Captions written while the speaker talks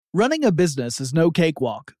Running a business is no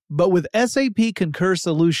cakewalk, but with SAP Concur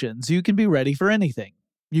Solutions, you can be ready for anything.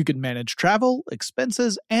 You can manage travel,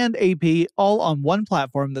 expenses, and AP all on one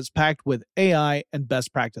platform that's packed with AI and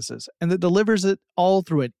best practices, and that delivers it all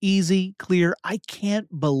through an easy, clear, I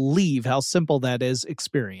can't believe how simple that is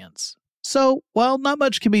experience. So, while not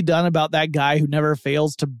much can be done about that guy who never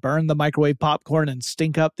fails to burn the microwave popcorn and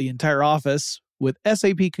stink up the entire office, with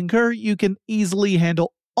SAP Concur, you can easily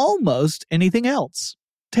handle almost anything else.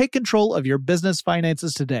 Take control of your business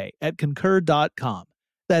finances today at Concur.com.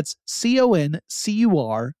 That's CONCUR.com.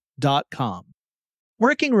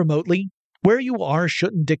 Working remotely, where you are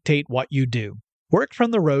shouldn't dictate what you do. Work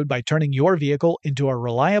from the road by turning your vehicle into a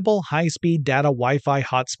reliable high-speed data Wi-Fi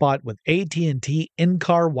hotspot with AT&T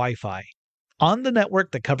in-car Wi-Fi. On the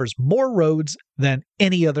network that covers more roads than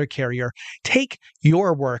any other carrier, take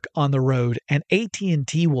your work on the road and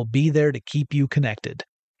AT&T will be there to keep you connected.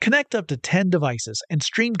 Connect up to 10 devices and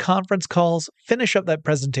stream conference calls, finish up that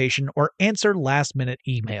presentation, or answer last-minute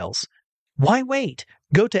emails. Why wait?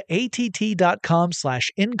 Go to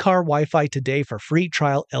att.com/in-car Wi-Fi today for free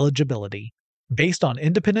trial eligibility. Based on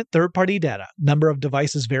independent third-party data, number of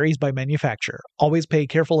devices varies by manufacturer. Always pay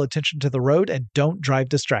careful attention to the road and don't drive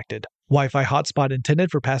distracted. Wi-Fi hotspot intended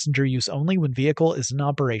for passenger use only when vehicle is in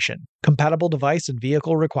operation. Compatible device and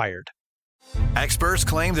vehicle required. Experts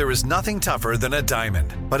claim there is nothing tougher than a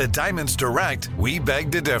diamond. But at Diamonds Direct, we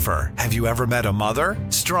beg to differ. Have you ever met a mother?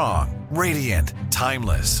 Strong, radiant,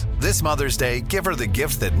 timeless. This Mother's Day, give her the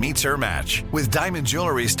gift that meets her match. With diamond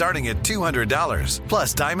jewelry starting at $200.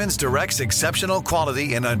 Plus Diamonds Direct's exceptional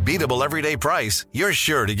quality and unbeatable everyday price, you're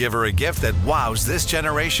sure to give her a gift that wows this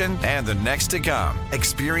generation and the next to come.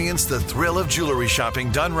 Experience the thrill of jewelry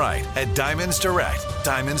shopping done right at Diamonds Direct.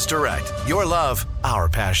 Diamonds Direct. Your love, our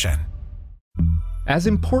passion. As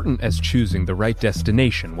important as choosing the right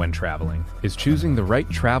destination when traveling is choosing the right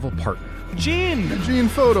travel partner. Gene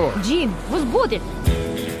Fodor. Gene, was будет?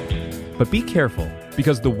 But be careful,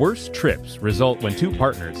 because the worst trips result when two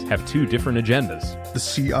partners have two different agendas. The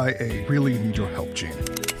CIA really need your help, Gene.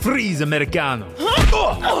 Freeze, Americano!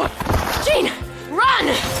 Gene, run!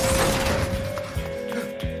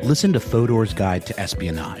 Listen to Fodor's Guide to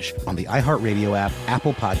Espionage on the iHeartRadio app,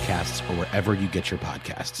 Apple Podcasts, or wherever you get your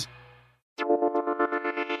podcasts.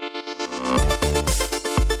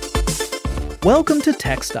 Welcome to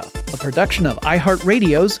Tech Stuff, a production of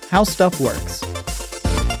iHeartRadio's How Stuff Works.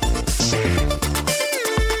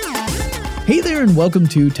 Hey there and welcome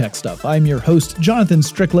to Tech Stuff. I'm your host, Jonathan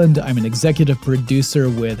Strickland. I'm an executive producer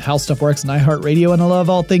with How Stuff Works and iHeartRadio, and I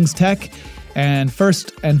love all things tech. And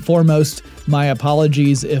first and foremost, my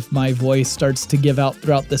apologies if my voice starts to give out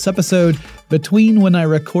throughout this episode. Between when I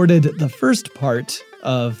recorded the first part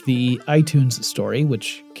of the iTunes story,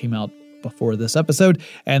 which came out before this episode,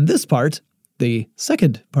 and this part, the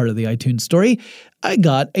second part of the iTunes story, I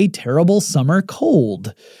got a terrible summer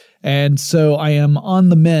cold. And so I am on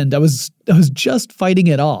the mend. I was just fighting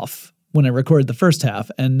it off when I recorded the first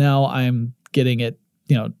half, and now I'm getting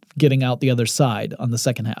out the other side on the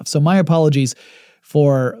second half. So my apologies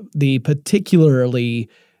for the particularly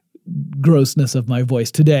grossness of my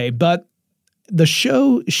voice today, but the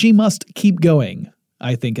show, she must keep going,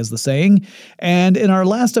 I think is the saying. And in our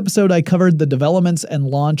last episode, I covered the developments and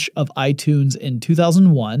launch of iTunes in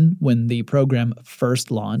 2001, when the program first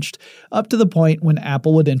launched, up to the point when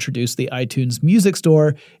Apple would introduce the iTunes Music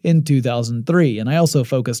Store in 2003. And I also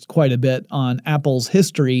focused quite a bit on Apple's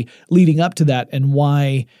history leading up to that and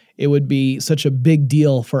why it would be such a big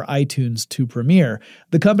deal for iTunes to premiere.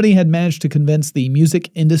 The company had managed to convince the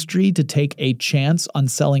music industry to take a chance on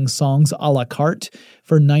selling songs a la carte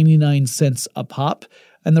for 99 cents a pop,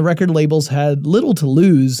 and the record labels had little to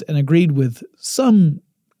lose and agreed with some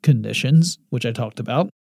conditions, which I talked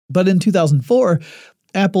about. But in 2004,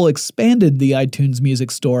 Apple expanded the iTunes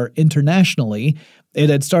Music Store internationally. It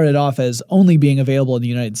had started off as only being available in the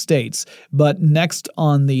United States, but next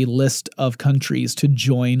on the list of countries to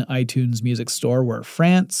join iTunes Music Store were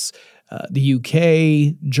France, the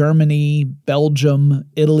UK, Germany, Belgium,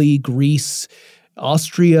 Italy, Greece,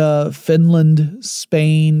 Austria, Finland,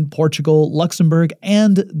 Spain, Portugal, Luxembourg,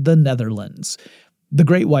 and the Netherlands. The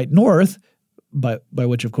Great White North, by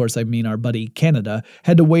which, of course, I mean our buddy Canada,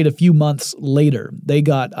 had to wait a few months later. They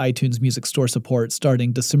got iTunes Music Store support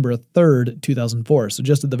starting December 3rd, 2004, so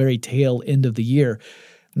just at the very tail end of the year.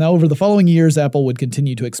 Now, over the following years, Apple would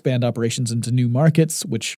continue to expand operations into new markets,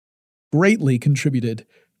 which greatly contributed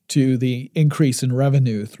to the increase in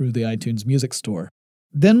revenue through the iTunes Music Store.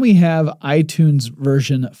 Then we have iTunes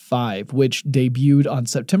version 5, which debuted on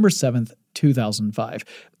September 7th, 2005.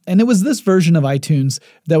 And it was this version of iTunes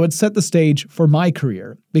that would set the stage for my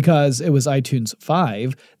career, because it was iTunes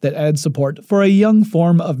 5 that added support for a young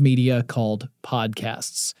form of media called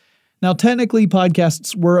podcasts. Now, technically,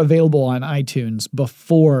 podcasts were available on iTunes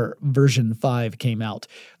before version 5 came out.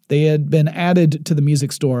 They had been added to the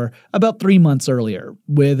music store about 3 months earlier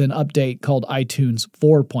with an update called iTunes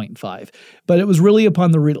 4.5. But it was really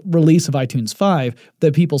upon the release of iTunes 5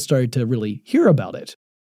 that people started to really hear about it.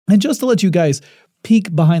 And just to let you guys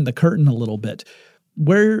peek behind the curtain a little bit,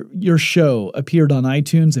 where your show appeared on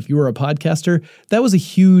iTunes, if you were a podcaster, that was a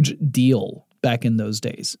huge deal back in those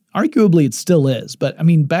days. Arguably, it still is, but I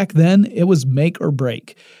mean, back then, it was make or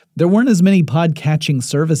break. There weren't as many podcatching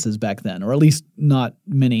services back then, or at least not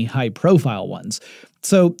many high-profile ones.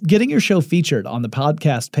 So getting your show featured on the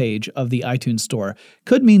podcast page of the iTunes Store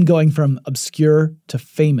could mean going from obscure to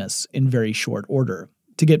famous in very short order.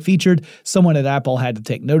 To get featured, someone at Apple had to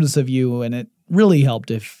take notice of you, and it really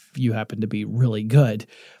helped if you happened to be really good.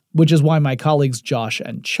 Which is why my colleagues Josh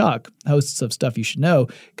and Chuck, hosts of Stuff You Should Know,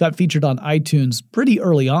 got featured on iTunes pretty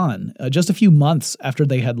early on, just a few months after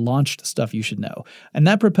they had launched Stuff You Should Know, and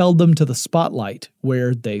that propelled them to the spotlight,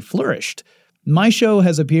 where they flourished. My show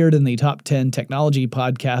has appeared in the top 10 technology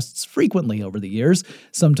podcasts frequently over the years,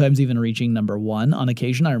 sometimes even reaching number 1 on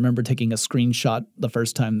occasion. I remember taking a screenshot the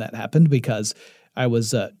first time that happened because I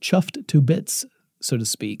was chuffed to bits, so to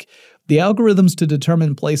speak. The algorithms to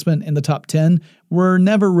determine placement in the top 10 were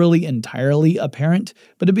never really entirely apparent,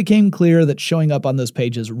 but it became clear that showing up on those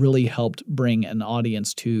pages really helped bring an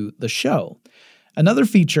audience to the show. Another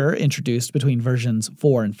feature introduced between versions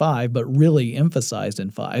 4 and 5, but really emphasized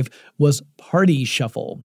in 5, was Party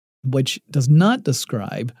Shuffle, which does not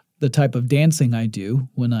describe the type of dancing I do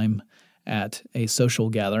when I'm at a social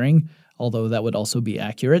gathering, although that would also be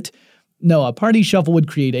accurate. No, a Party Shuffle would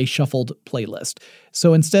create a shuffled playlist.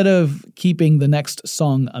 So instead of keeping the next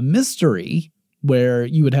song a mystery, where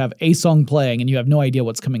you would have a song playing and you have no idea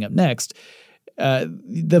what's coming up next,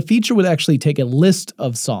 the feature would actually take a list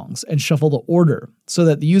of songs and shuffle the order so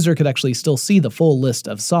that the user could actually still see the full list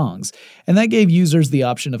of songs. And that gave users the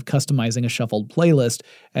option of customizing a shuffled playlist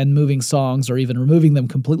and moving songs or even removing them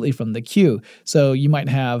completely from the queue. So you might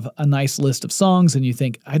have a nice list of songs and you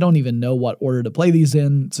think, I don't even know what order to play these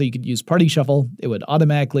in. So you could use Party Shuffle. It would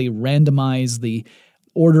automatically randomize the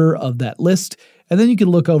order of that list. And then you could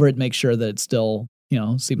look over it and make sure that it's still,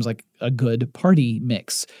 seems like a good party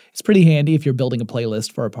mix. It's pretty handy if you're building a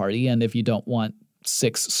playlist for a party and if you don't want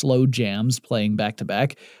 6 slow jams playing back to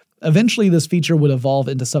back. Eventually, this feature would evolve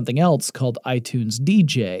into something else called iTunes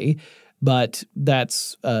DJ, but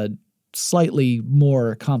that's a slightly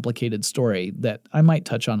more complicated story that I might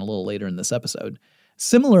touch on a little later in this episode.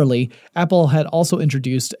 Similarly, Apple had also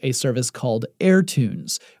introduced a service called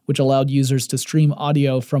AirTunes, which allowed users to stream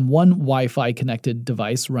audio from one Wi-Fi connected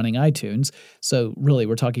device running iTunes. So really,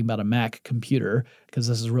 we're talking about a Mac computer, because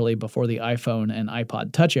this is really before the iPhone and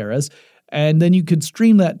iPod Touch eras. And then you could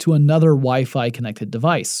stream that to another Wi-Fi connected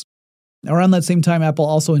device. Around that same time, Apple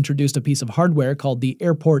also introduced a piece of hardware called the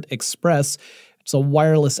Airport Express. It's a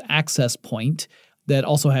wireless access point that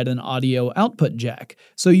also had an audio output jack.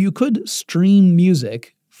 So you could stream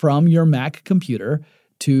music from your Mac computer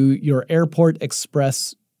to your Airport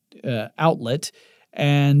Express outlet,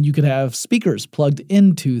 and you could have speakers plugged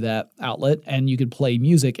into that outlet, and you could play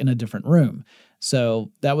music in a different room.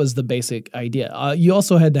 So that was the basic idea. You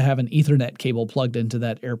also had to have an Ethernet cable plugged into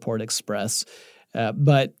that Airport Express,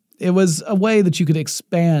 but it was a way that you could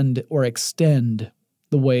expand or extend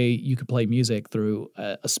the way you could play music through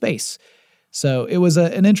a space. So it was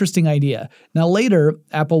an interesting idea. Now later,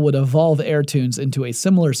 Apple would evolve AirTunes into a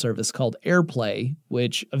similar service called AirPlay,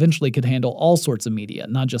 which eventually could handle all sorts of media,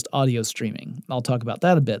 not just audio streaming. I'll talk about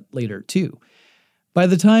that a bit later too. By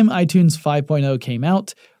the time iTunes 5.0 came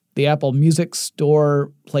out, the Apple Music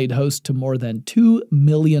Store played host to more than 2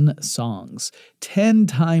 million songs, 10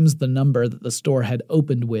 times the number that the store had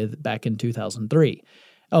opened with back in 2003.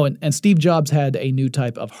 Oh, and Steve Jobs had a new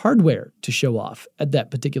type of hardware to show off at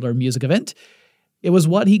that particular music event. It was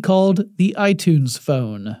what he called the iTunes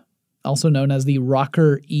phone, also known as the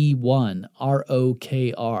Rocker E1,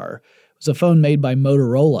 R-O-K-R. It was a phone made by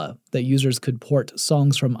Motorola that users could port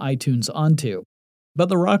songs from iTunes onto. But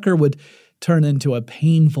the Rocker would turn into a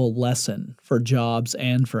painful lesson for Jobs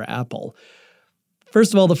and for Apple.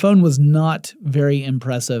 First of all, the phone was not very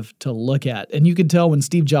impressive to look at, and you could tell when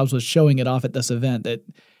Steve Jobs was showing it off at this event that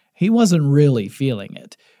he wasn't really feeling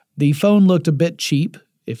it. The phone looked a bit cheap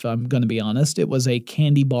if I'm going to be honest. It was a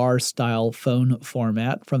candy bar style phone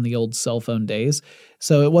format from the old cell phone days.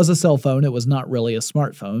 So it was a cell phone. It was not really a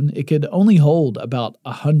smartphone. It could only hold about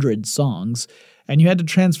 100 songs, and you had to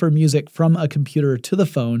transfer music from a computer to the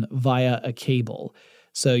phone via a cable.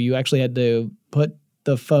 So you actually had to put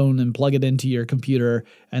the phone and plug it into your computer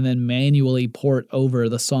and then manually port over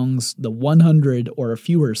the songs, the 100 or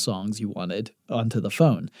fewer songs you wanted, onto the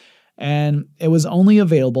phone. And it was only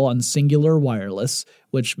available on Singular Wireless,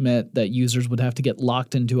 which meant that users would have to get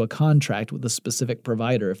locked into a contract with a specific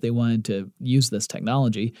provider if they wanted to use this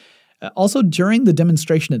technology. Also, during the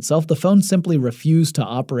demonstration itself, the phone simply refused to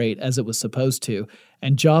operate as it was supposed to,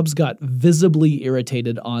 and Jobs got visibly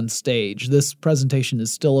irritated on stage. This presentation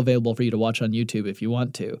is still available for you to watch on YouTube if you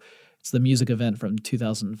want to. It's the music event from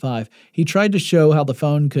 2005. He tried to show how the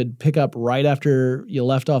phone could pick up right after you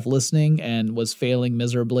left off listening and was failing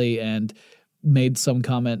miserably, and made some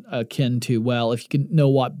comment akin to, well, if you can know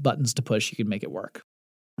what buttons to push, you can make it work.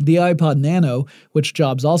 The iPod Nano, which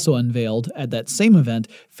Jobs also unveiled at that same event,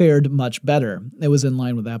 fared much better. It was in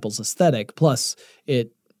line with Apple's aesthetic, plus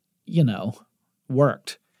it,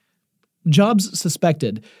 worked. Jobs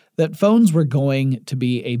suspected that phones were going to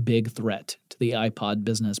be a big threat to the iPod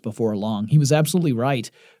business before long. He was absolutely right.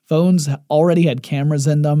 Phones already had cameras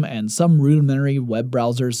in them and some rudimentary web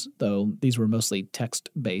browsers, though these were mostly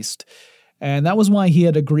text-based. And that was why he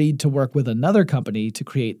had agreed to work with another company to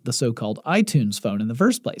create the so-called iTunes phone in the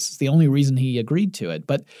first place. It's the only reason he agreed to it.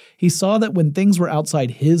 But he saw that when things were outside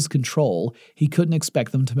his control, he couldn't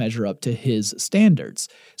expect them to measure up to his standards.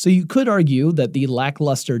 So you could argue that the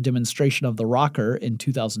lackluster demonstration of the rocker in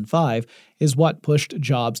 2005 is what pushed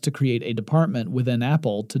Jobs to create a department within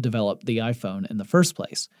Apple to develop the iPhone in the first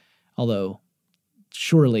place. Although,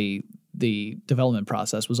 surely the development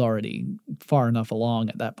process was already far enough along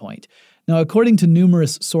at that point. Now, according to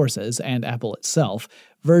numerous sources and Apple itself,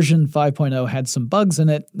 version 5.0 had some bugs in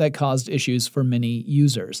it that caused issues for many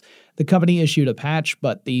users. The company issued a patch,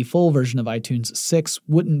 but the full version of iTunes 6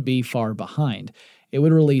 wouldn't be far behind. It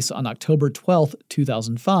would release on October 12th,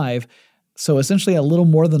 2005, so essentially a little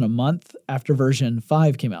more than a month after version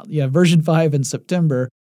 5 came out. You have version 5 in September,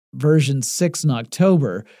 version 6 in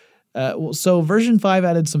October. So version 5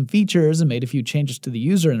 added some features and made a few changes to the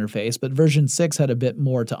user interface, but version 6 had a bit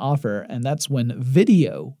more to offer, and that's when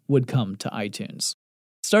video would come to iTunes.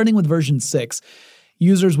 Starting with version 6,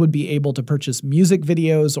 users would be able to purchase music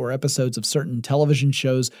videos or episodes of certain television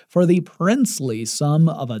shows for the princely sum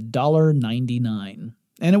of $1.99.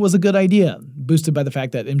 And it was a good idea, boosted by the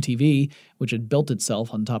fact that MTV, which had built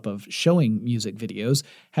itself on top of showing music videos,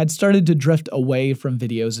 had started to drift away from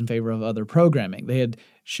videos in favor of other programming. They had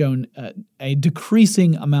shown a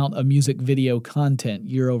decreasing amount of music video content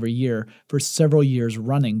year over year for several years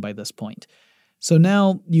running by this point. So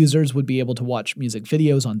now users would be able to watch music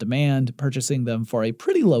videos on demand, purchasing them for a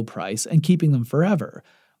pretty low price and keeping them forever.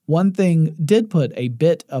 One thing did put a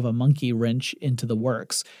bit of a monkey wrench into the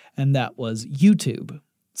works, and that was YouTube.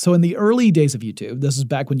 So in the early days of YouTube, this is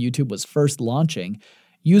back when YouTube was first launching,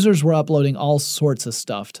 users were uploading all sorts of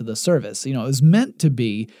stuff to the service. It was meant to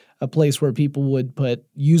be a place where people would put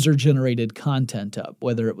user-generated content up,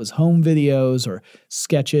 whether it was home videos or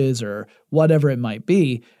sketches or whatever it might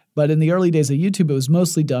be. But in the early days of YouTube, it was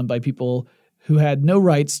mostly done by people who had no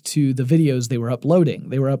rights to the videos they were uploading.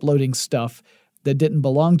 They were uploading stuff that didn't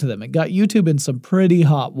belong to them. It got YouTube in some pretty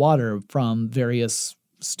hot water from various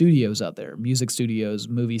studios out there, music studios,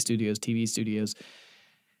 movie studios, TV studios.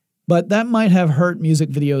 But that might have hurt music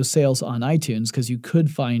video sales on iTunes because you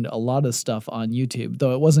could find a lot of stuff on YouTube,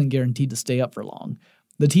 though it wasn't guaranteed to stay up for long.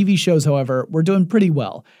 The TV shows, however, were doing pretty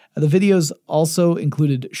well. The videos also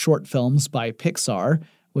included short films by Pixar,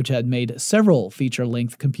 which had made several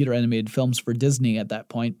feature-length computer-animated films for Disney at that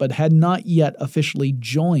point, but had not yet officially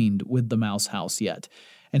joined with the Mouse House yet.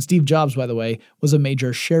 And Steve Jobs, by the way, was a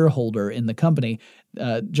major shareholder in the company.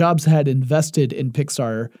 Jobs had invested in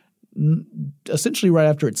Pixar essentially right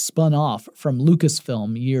after it spun off from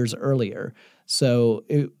Lucasfilm years earlier. So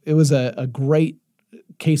it was a great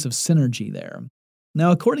case of synergy there.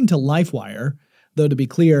 Now, according to LifeWire, though to be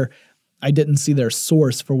clear, I didn't see their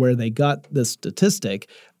source for where they got this statistic,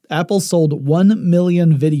 Apple sold 1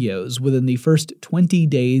 million videos within the first 20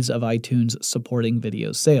 days of iTunes supporting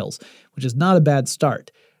video sales, which is not a bad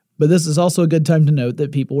start. But this is also a good time to note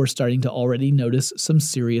that people were starting to already notice some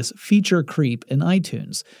serious feature creep in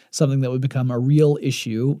iTunes, something that would become a real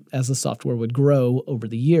issue as the software would grow over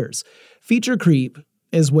the years. Feature creep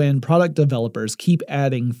is when product developers keep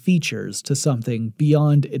adding features to something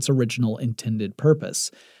beyond its original intended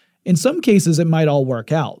purpose. In some cases, it might all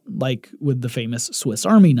work out, like with the famous Swiss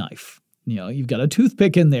Army knife. You've got a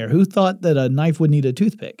toothpick in there. Who thought that a knife would need a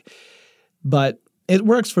toothpick? But it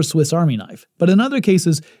works for Swiss Army knife. But in other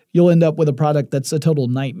cases, you'll end up with a product that's a total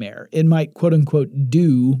nightmare. It might, quote-unquote,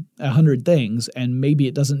 do 100 things, and maybe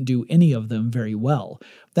it doesn't do any of them very well.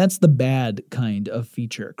 That's the bad kind of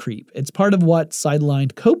feature creep. It's part of what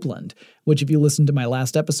sidelined Copeland, which if you listen to my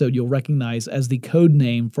last episode, you'll recognize as the code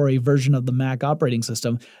name for a version of the Mac operating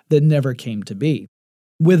system that never came to be.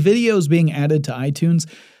 With videos being added to iTunes,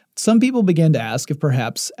 some people began to ask if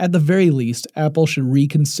perhaps, at the very least, Apple should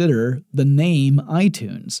reconsider the name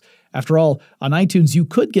iTunes. After all, on iTunes you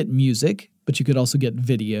could get music, but you could also get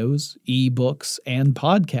videos, ebooks, and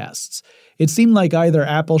podcasts. It seemed like either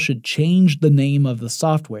Apple should change the name of the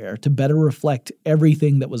software to better reflect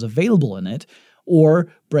everything that was available in it,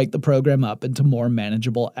 or break the program up into more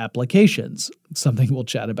manageable applications, something we'll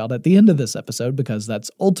chat about at the end of this episode because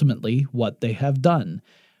that's ultimately what they have done.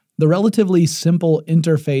 The relatively simple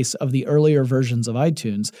interface of the earlier versions of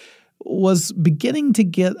iTunes was beginning to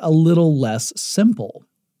get a little less simple.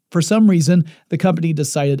 For some reason, the company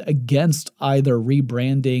decided against either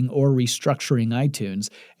rebranding or restructuring iTunes,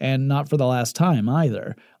 and not for the last time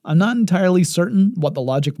either. I'm not entirely certain what the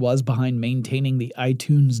logic was behind maintaining the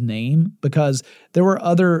iTunes name, because there were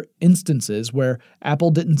other instances where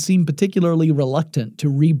Apple didn't seem particularly reluctant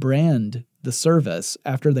to rebrand the service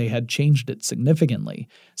after they had changed it significantly.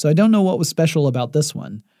 So I don't know what was special about this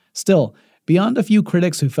one. Still, beyond a few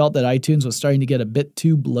critics who felt that iTunes was starting to get a bit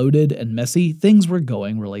too bloated and messy, things were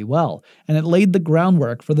going really well, and it laid the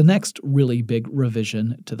groundwork for the next really big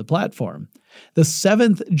revision to the platform. The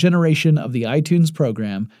 7th generation of the iTunes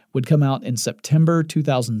program would come out in September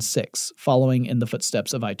 2006, following in the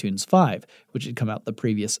footsteps of iTunes 5, which had come out the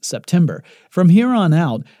previous September. From here on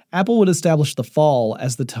out, Apple would establish the fall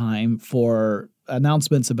as the time for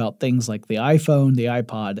announcements about things like the iPhone, the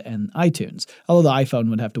iPod, and iTunes, although the iPhone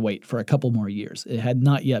would have to wait for a couple more years. It had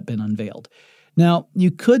not yet been unveiled. Now,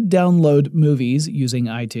 you could download movies using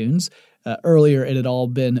iTunes. Earlier, it had all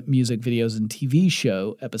been music videos and TV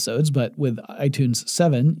show episodes, but with iTunes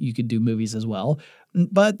 7, you could do movies as well.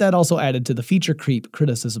 But that also added to the feature creep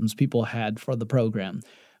criticisms people had for the program.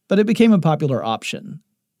 But it became a popular option.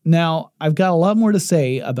 Now, I've got a lot more to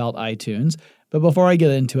say about iTunes, but before I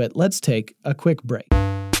get into it, let's take a quick break.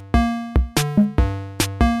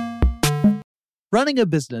 Running a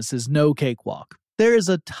business is no cakewalk. There is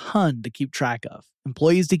a ton to keep track of.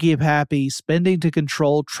 Employees to keep happy, spending to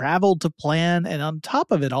control, travel to plan, and on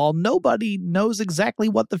top of it all, nobody knows exactly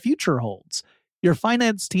what the future holds. Your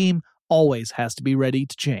finance team always has to be ready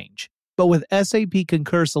to change. But with SAP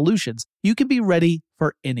Concur Solutions, you can be ready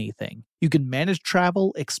for anything. You can manage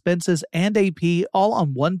travel, expenses, and AP all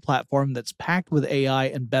on one platform that's packed with AI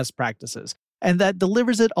and best practices, and that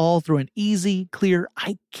delivers it all through an easy, clear,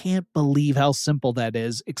 I can't believe how simple that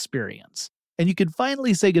is experience. And you can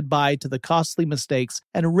finally say goodbye to the costly mistakes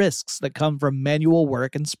and risks that come from manual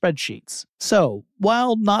work and spreadsheets. So,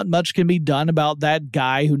 while not much can be done about that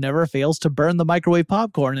guy who never fails to burn the microwave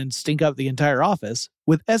popcorn and stink up the entire office,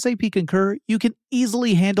 with SAP Concur, you can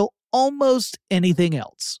easily handle almost anything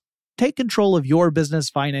else. Take control of your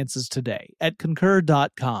business finances today at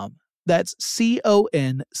Concur.com. That's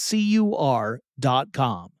CONCUR.com.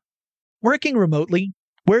 Working remotely,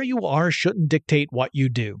 where you are shouldn't dictate what you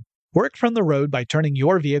do. Work from the road by turning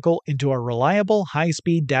your vehicle into a reliable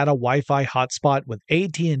high-speed data Wi-Fi hotspot with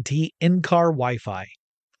AT&T in-car Wi-Fi.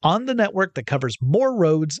 On the network that covers more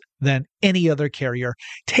roads than any other carrier,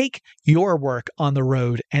 take your work on the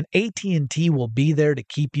road and AT&T will be there to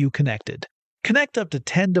keep you connected. Connect up to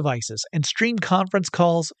 10 devices and stream conference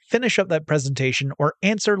calls, finish up that presentation, or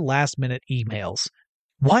answer last-minute emails.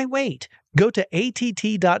 Why wait? Go to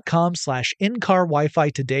att.com/in-car Wi-Fi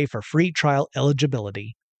today for free trial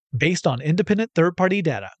eligibility. Based on independent third-party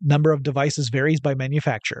data, number of devices varies by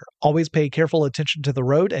manufacturer. Always pay careful attention to the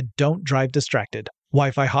road and don't drive distracted.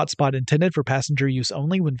 Wi-Fi hotspot intended for passenger use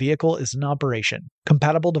only when vehicle is in operation.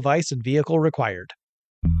 Compatible device and vehicle required.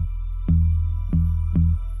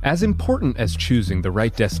 As important as choosing the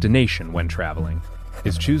right destination when traveling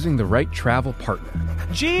is choosing the right travel partner.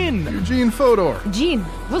 Eugene Fodor. Gene,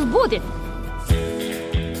 was будет?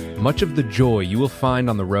 Much of the joy you will find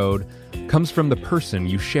on the road comes from the person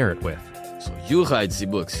you share it with. So you write the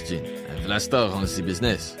books, Gene, and Vlastar runs the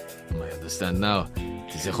business. I understand now.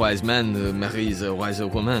 It is a wise man who marries a wiser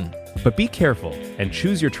woman. But be careful and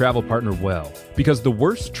choose your travel partner well, because the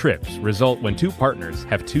worst trips result when two partners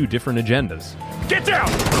have two different agendas. Get down!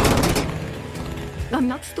 I'm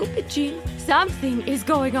not stupid, Gene. Something is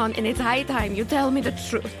going on, and it's high time you tell me the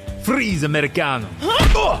truth. Freeze, Americano!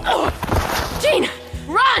 Gene,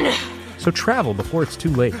 run! So travel before it's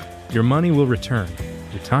too late. Your money will return.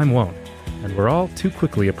 Your time won't. and we're all too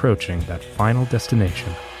quickly approaching that final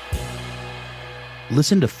destination.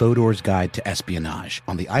 Listen to Fodor's Guide to Espionage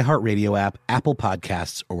on the iHeartRadio app, Apple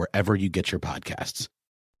Podcasts, or wherever you get your podcasts.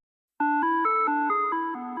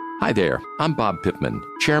 Hi there, I'm Bob Pittman,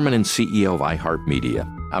 Chairman and CEO of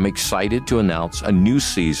iHeartMedia. I'm excited to announce a new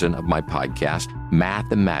season of my podcast,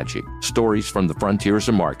 Math and Magic, Stories from the Frontiers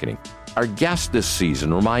of Marketing. Our guests this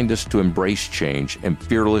season remind us to embrace change and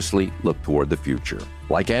fearlessly look toward the future.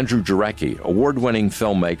 Like Andrew Jarecki, award-winning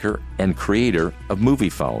filmmaker and creator of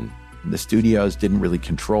Moviefone. The studios didn't really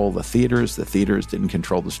control the theaters didn't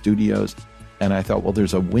control the studios. And I thought, well,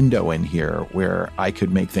 there's a window in here where I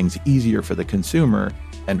could make things easier for the consumer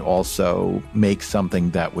and also make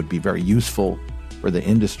something that would be very useful for the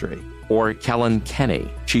industry. Or Kellen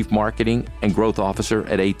Kenny, Chief Marketing and Growth Officer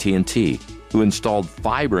at AT&T, who installed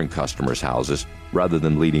fiber in customers' houses rather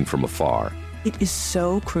than leading from afar. It is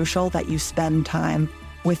so crucial that you spend time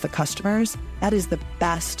with the customers. That is the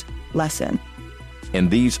best lesson. In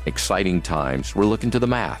these exciting times, we're looking to the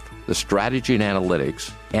math, the strategy and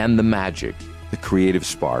analytics, and the magic, the creative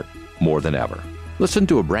spark, more than ever. Listen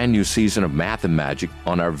to a brand new season of Math and Magic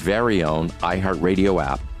on our very own iHeartRadio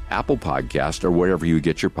app, Apple Podcast, or wherever you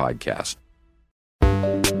get your podcast.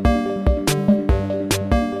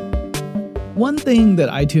 One thing that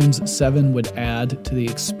iTunes 7 would add to the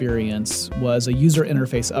experience was a user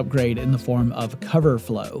interface upgrade in the form of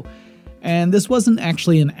CoverFlow. And this wasn't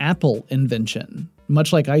actually an Apple invention.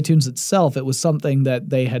 Much like iTunes itself, it was something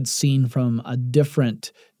that they had seen from a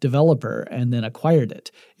different developer and then acquired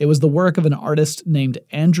it. It was the work of an artist named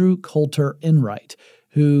Andrew Coulter Enright,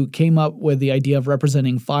 who came up with the idea of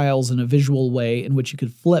representing files in a visual way in which you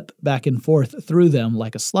could flip back and forth through them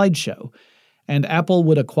like a slideshow. And Apple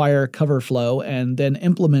would acquire CoverFlow and then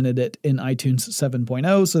implemented it in iTunes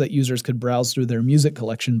 7.0 so that users could browse through their music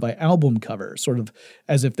collection by album cover, sort of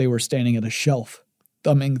as if they were standing at a shelf,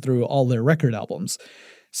 thumbing through all their record albums.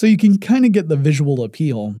 So you can kind of get the visual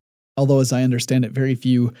appeal, although as I understand it, very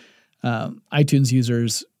few iTunes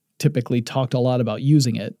users typically talked a lot about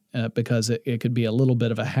using it because it could be a little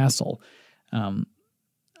bit of a hassle.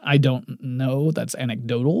 I don't know. That's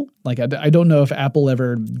anecdotal. Like, I don't know if Apple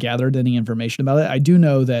ever gathered any information about it. I do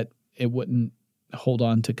know that it wouldn't hold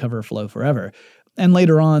on to CoverFlow forever. And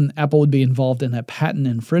later on, Apple would be involved in a patent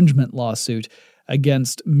infringement lawsuit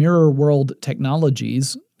against Mirror World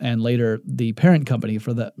Technologies, and later the parent company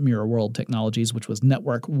for the Mirror World Technologies, which was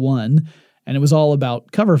Network One. And it was all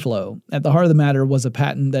about CoverFlow. At the heart of the matter was a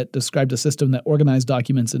patent that described a system that organized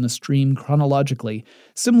documents in a stream chronologically,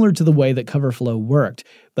 similar to the way that CoverFlow worked.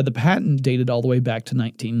 But the patent dated all the way back to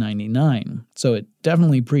 1999, so it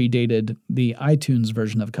definitely predated the iTunes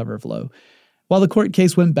version of CoverFlow. While the court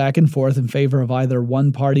case went back and forth in favor of either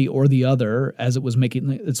one party or the other as it was making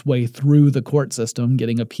its way through the court system,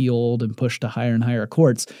 getting appealed and pushed to higher and higher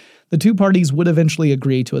courts, the two parties would eventually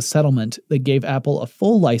agree to a settlement that gave Apple a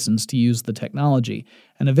full license to use the technology,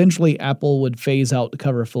 and eventually Apple would phase out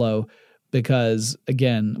CoverFlow because,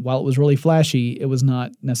 again, while it was really flashy, it was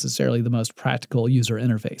not necessarily the most practical user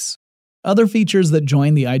interface. Other features that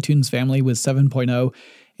joined the iTunes family with 7.0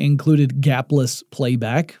 included gapless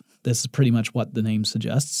playback. This is pretty much what the name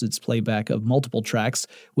suggests. It's playback of multiple tracks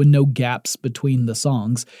with no gaps between the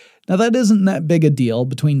songs. Now, that isn't that big a deal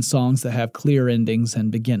between songs that have clear endings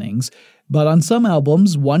and beginnings, but on some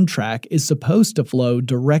albums, one track is supposed to flow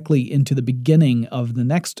directly into the beginning of the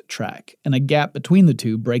next track, and a gap between the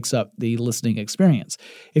two breaks up the listening experience.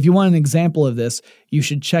 If you want an example of this, you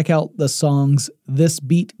should check out the songs This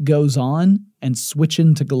Beat Goes On and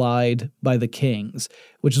Switchin' to Glide by The Kings,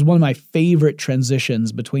 which is one of my favorite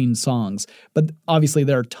transitions between songs. But obviously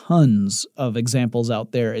there are tons of examples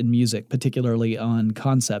out there in music, particularly on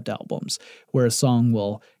concept albums, where a song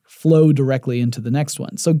will flow directly into the next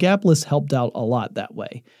one. So gapless helped out a lot that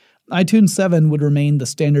way. iTunes 7 would remain the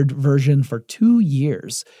standard version for 2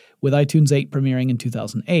 years, with iTunes 8 premiering in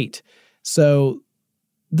 2008. So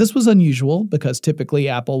this was unusual because typically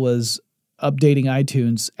Apple was updating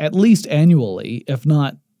iTunes at least annually, if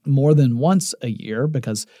not more than once a year,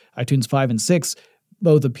 because iTunes 5 and 6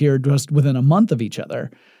 both appeared just within a month of each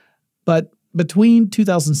other. But between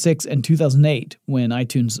 2006 and 2008, when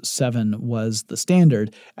iTunes 7 was the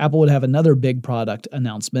standard, Apple would have another big product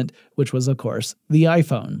announcement, which was, of course, the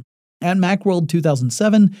iPhone. At Macworld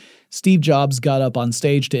 2007, Steve Jobs got up on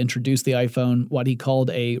stage to introduce the iPhone, what he called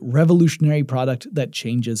a revolutionary product that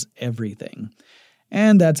changes everything.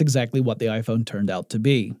 And that's exactly what the iPhone turned out to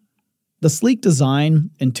be. The sleek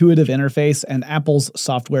design, intuitive interface, and Apple's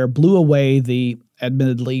software blew away the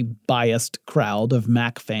admittedly biased crowd of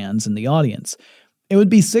Mac fans in the audience. It would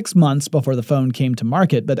be 6 months before the phone came to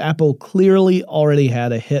market, but Apple clearly already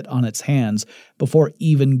had a hit on its hands before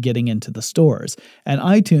even getting into the stores. And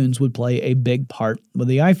iTunes would play a big part with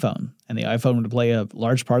the iPhone. And the iPhone would play a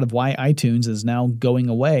large part of why iTunes is now going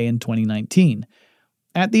away in 2019.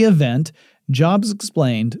 At the event, Jobs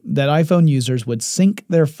explained that iPhone users would sync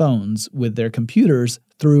their phones with their computers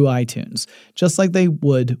through iTunes, just like they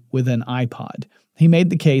would with an iPod. He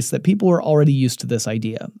made the case that people were already used to this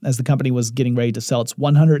idea, as the company was getting ready to sell its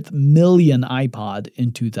 100th million iPod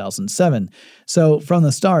in 2007. So from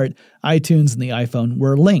the start, iTunes and the iPhone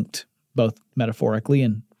were linked, both metaphorically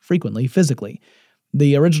and frequently physically.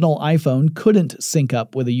 The original iPhone couldn't sync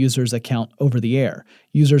up with a user's account over the air.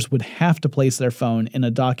 Users would have to place their phone in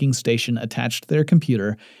a docking station attached to their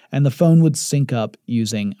computer, and the phone would sync up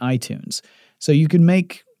using iTunes. So you could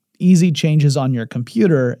make easy changes on your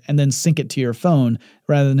computer and then sync it to your phone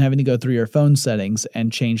rather than having to go through your phone settings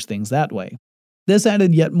and change things that way. This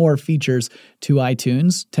added yet more features to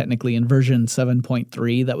iTunes, technically in version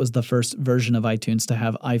 7.3. That was the first version of iTunes to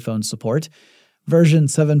have iPhone support. Version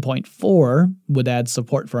 7.4 would add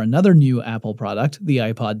support for another new Apple product, the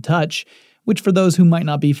iPod Touch, which for those who might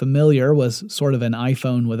not be familiar was sort of an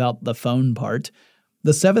iPhone without the phone part.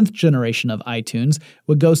 The 7th generation of iTunes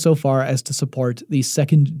would go so far as to support the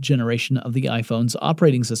 2nd generation of the iPhone's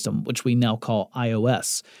operating system, which we now call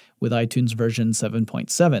iOS, with iTunes version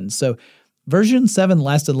 7.7. So version 7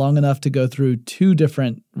 lasted long enough to go through 2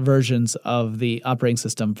 different versions of the operating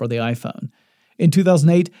system for the iPhone. In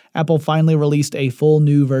 2008, Apple finally released a full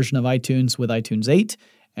new version of iTunes with iTunes 8,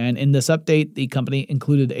 and in this update, the company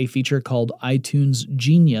included a feature called iTunes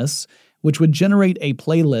Genius, which would generate a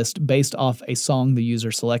playlist based off a song the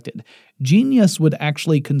user selected. Genius would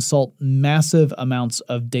actually consult massive amounts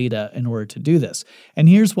of data in order to do this. And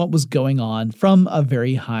here's what was going on from a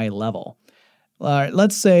very high level.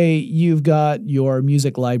 Let's say you've got your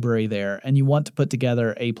music library there and you want to put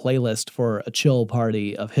together a playlist for a chill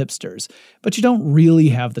party of hipsters, but you don't really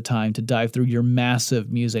have the time to dive through your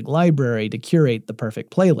massive music library to curate the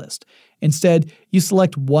perfect playlist. Instead, you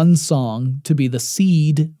select one song to be the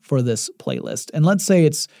seed for this playlist, and let's say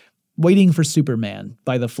it's Waiting for Superman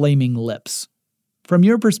by the Flaming Lips. From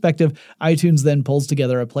your perspective, iTunes then pulls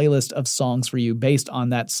together a playlist of songs for you based on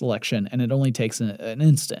that selection, and it only takes an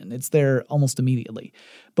instant. It's there almost immediately.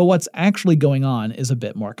 But what's actually going on is a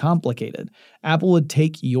bit more complicated. Apple would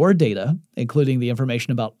take your data, including the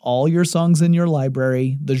information about all your songs in your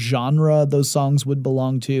library, the genre those songs would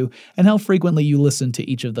belong to, and how frequently you listen to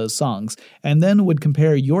each of those songs, and then would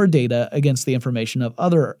compare your data against the information of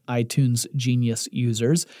other iTunes Genius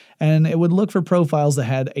users, and it would look for profiles that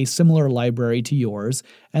had a similar library to yours,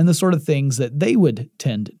 and the sort of things that they would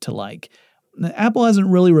tend to like. Apple hasn't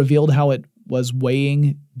really revealed how it was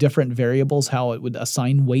weighing different variables, how it would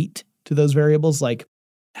assign weight to those variables, like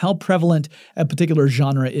how prevalent a particular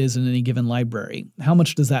genre is in any given library. How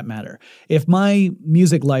much does that matter? If my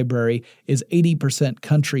music library is 80%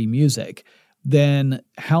 country music, then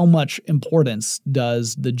how much importance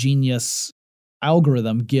does the Genius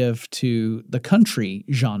algorithm give to the country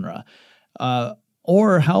genre?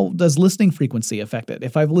 Or how does listening frequency affect it?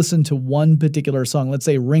 If I've listened to one particular song, let's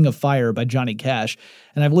say Ring of Fire by Johnny Cash,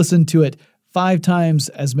 and I've listened to it 5 times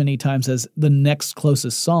as many times as the next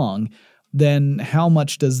closest song, then how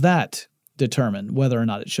much does that determine whether or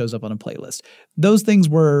not it shows up on a playlist? Those things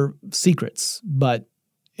were secrets, but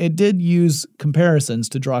it did use comparisons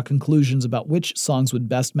to draw conclusions about which songs would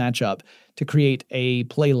best match up to create a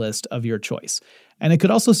playlist of your choice. And it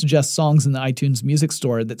could also suggest songs in the iTunes Music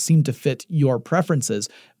Store that seemed to fit your preferences,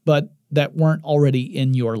 but that weren't already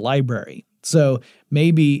in your library. So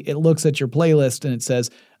maybe it looks at your playlist and it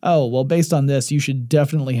says, oh, well, based on this, you should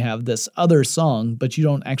definitely have this other song, but you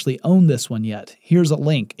don't actually own this one yet. Here's a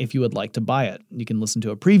link if you would like to buy it. You can listen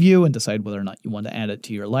to a preview and decide whether or not you want to add it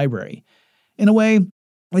to your library. In a way,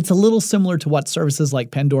 it's a little similar to what services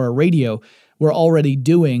like Pandora Radio were already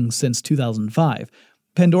doing since 2005.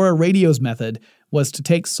 Pandora Radio's method was to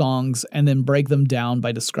take songs and then break them down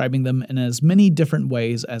by describing them in as many different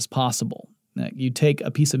ways as possible. You take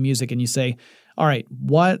a piece of music and you say, all right,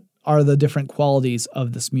 what are the different qualities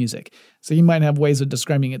of this music? So you might have ways of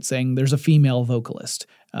describing it saying there's a female vocalist.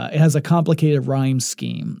 It has a complicated rhyme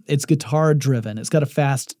scheme. It's guitar-driven. It's got a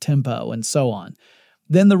fast tempo, and so on.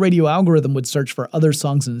 Then the radio algorithm would search for other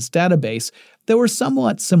songs in its database that were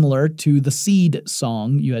somewhat similar to the seed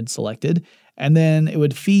song you had selected, and then it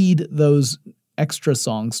would feed those extra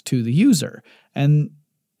songs to the user. And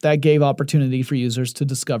that gave opportunity for users to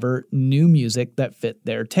discover new music that fit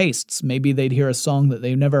their tastes. Maybe they'd hear a song that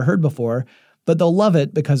they've never heard before, but they'll love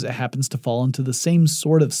it because it happens to fall into the same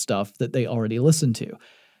sort of stuff that they already listen to.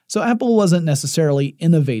 So Apple wasn't necessarily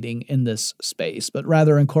innovating in this space, but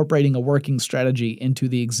rather incorporating a working strategy into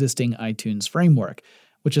the existing iTunes framework,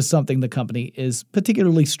 which is something the company is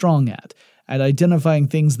particularly strong at identifying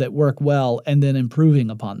things that work well and then improving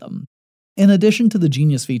upon them. In addition to the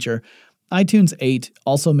Genius feature, iTunes 8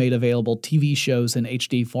 also made available TV shows in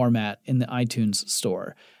HD format in the iTunes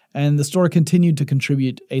Store, and the store continued to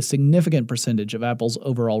contribute a significant percentage of Apple's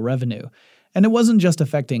overall revenue. And it wasn't just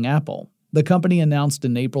affecting Apple. The company announced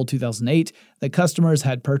in April 2008 that customers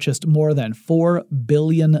had purchased more than 4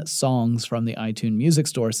 billion songs from the iTunes Music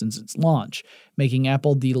Store since its launch, making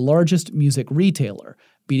Apple the largest music retailer,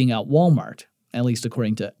 beating out Walmart, at least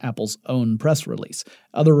according to Apple's own press release.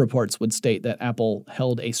 Other reports would state that Apple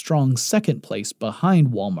held a strong second place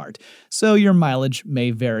behind Walmart, so your mileage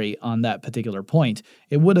may vary on that particular point.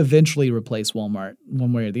 It would eventually replace Walmart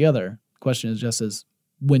one way or the other. The question is just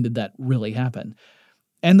when did that really happen?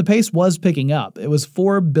 And the pace was picking up. It was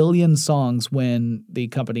 4 billion songs when the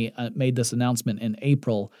company made this announcement in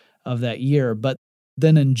April of that year, but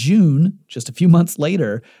then in June, just a few months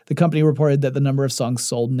later, the company reported that the number of songs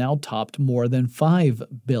sold now topped more than 5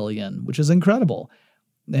 billion, which is incredible.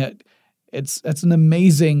 It's an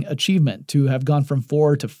amazing achievement to have gone from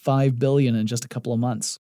 4 to 5 billion in just a couple of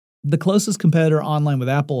months. The closest competitor online with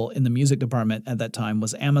Apple in the music department at that time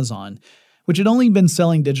was Amazon, which had only been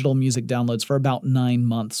selling digital music downloads for about 9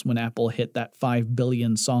 months when Apple hit that 5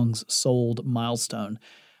 billion songs sold milestone.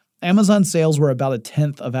 Amazon sales were about a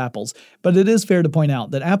tenth of Apple's, but it is fair to point out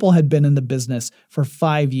that Apple had been in the business for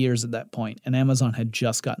 5 years at that point, and Amazon had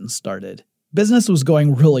just gotten started. Business was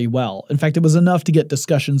going really well. In fact, it was enough to get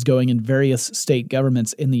discussions going in various state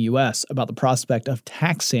governments in the US about the prospect of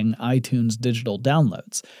taxing iTunes digital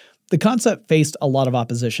downloads. The concept faced a lot of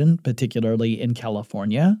opposition, particularly in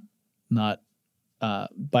California. Not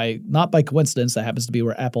by coincidence, that happens to be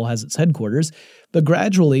where Apple has its headquarters, but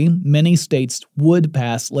gradually, many states would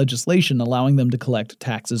pass legislation allowing them to collect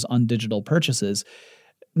taxes on digital purchases.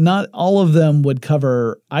 Not all of them would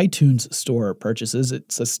cover iTunes Store purchases.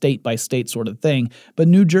 It's a state-by-state sort of thing, but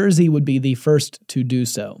New Jersey would be the first to do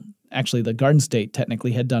so. Actually, the Garden State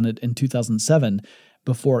technically had done it in 2007,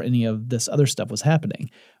 before any of this other stuff was happening.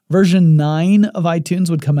 Version 9 of iTunes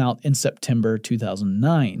would come out in September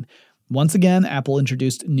 2009. Once again, Apple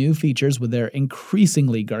introduced new features with their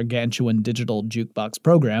increasingly gargantuan digital jukebox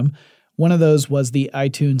program. One of those was the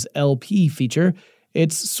iTunes LP feature.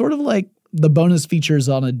 It's sort of like the bonus features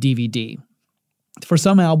on a DVD. For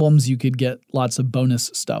some albums, you could get lots of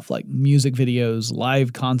bonus stuff like music videos,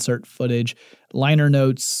 live concert footage, liner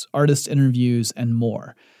notes, artist interviews, and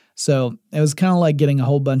more. So it was kind of like getting a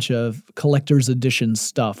whole bunch of collector's edition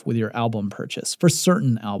stuff with your album purchase for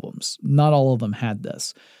certain albums. Not all of them had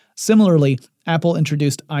this. Similarly, Apple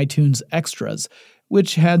introduced iTunes Extras,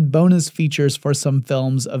 which had bonus features for some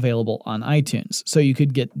films available on iTunes. So you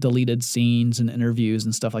could get deleted scenes and interviews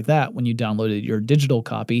and stuff like that when you downloaded your digital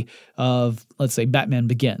copy of, let's say, Batman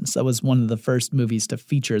Begins. That was one of the first movies to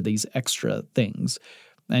feature these extra things.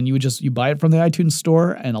 And you buy it from the iTunes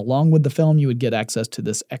Store, and along with the film, you would get access to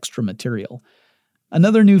this extra material.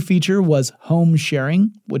 Another new feature was home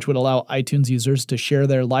sharing, which would allow iTunes users to share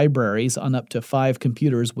their libraries on up to 5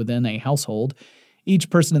 computers within a household. Each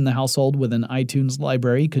person in the household with an iTunes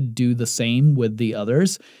library could do the same with the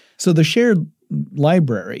others. So the shared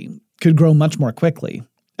library could grow much more quickly.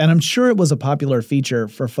 And I'm sure it was a popular feature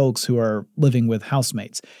for folks who are living with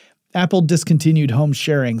housemates. Apple discontinued home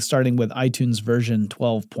sharing starting with iTunes version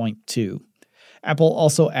 12.2. Apple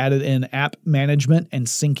also added in app management and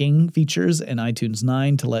syncing features in iTunes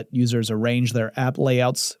 9 to let users arrange their app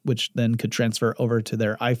layouts, which then could transfer over to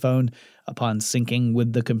their iPhone upon syncing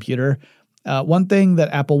with the computer. One thing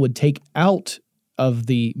that Apple would take out of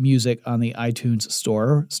the music on the iTunes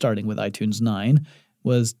Store, starting with iTunes 9,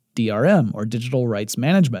 was DRM, or Digital Rights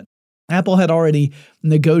Management. Apple had already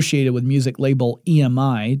negotiated with music label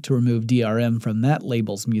EMI to remove DRM from that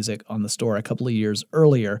label's music on the store a couple of years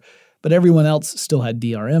earlier, but everyone else still had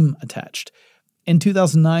DRM attached. In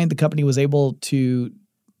 2009, the company was able to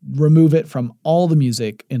remove it from all the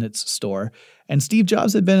music in its store, and Steve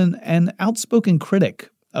Jobs had been an outspoken critic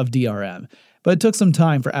of DRM, but it took some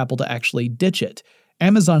time for Apple to actually ditch it.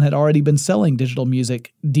 Amazon had already been selling digital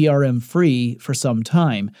music DRM-free for some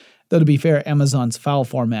time, though to be fair, Amazon's file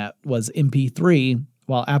format was MP3,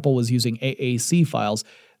 while Apple was using AAC files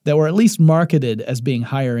that were at least marketed as being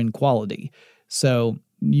higher in quality. So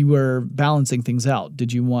you were balancing things out.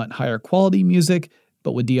 Did you want higher quality music,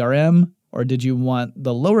 but with DRM? Or did you want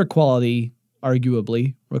the lower quality,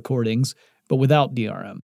 arguably, recordings, but without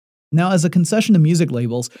DRM? Now, as a concession to music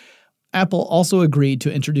labels, Apple also agreed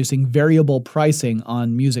to introducing variable pricing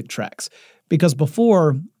on music tracks. Because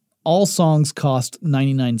before, All songs cost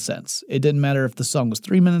 99 cents. It didn't matter if the song was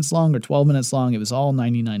 3 minutes long or 12 minutes long, it was all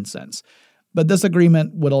 99 cents. But this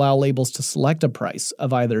agreement would allow labels to select a price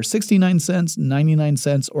of either 69 cents, 99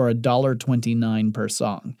 cents, or $1.29 per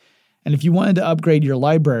song. And if you wanted to upgrade your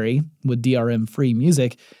library with DRM-free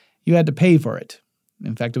music, you had to pay for it.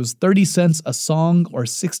 In fact, it was 30 cents a song or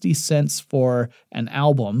 60 cents for an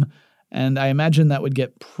album, and I imagine that would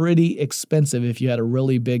get pretty expensive if you had a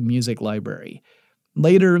really big music library.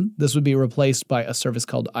 Later, this would be replaced by a service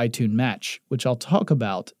called iTunes Match, which I'll talk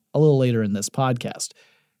about a little later in this podcast.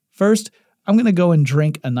 First, I'm going to go and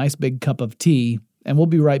drink a nice big cup of tea, and we'll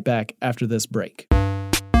be right back after this break.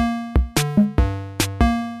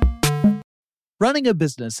 Running a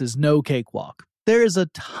business is no cakewalk. There is a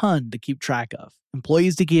ton to keep track of.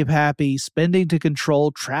 Employees to keep happy, spending to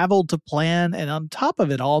control, travel to plan, and on top of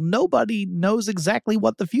it all, nobody knows exactly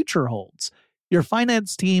what the future holds. Your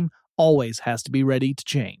finance team always has to be ready to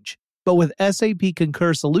change. But with SAP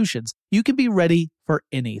Concur Solutions, you can be ready for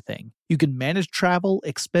anything. You can manage travel,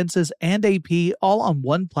 expenses, and AP all on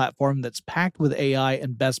one platform that's packed with AI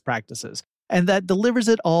and best practices, and that delivers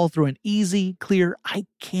it all through an easy, clear, I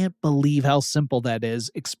can't believe how simple that is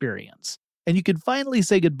experience. And you can finally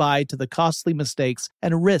say goodbye to the costly mistakes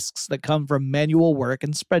and risks that come from manual work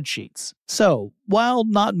and spreadsheets. So, while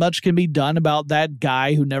not much can be done about that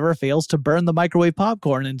guy who never fails to burn the microwave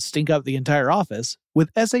popcorn and stink up the entire office, with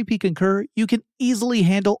SAP Concur, you can easily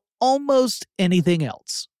handle almost anything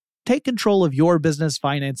else. Take control of your business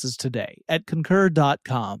finances today at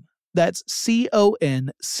Concur.com. That's CONCUR.com.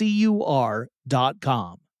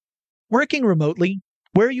 Working remotely,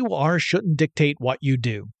 where you are shouldn't dictate what you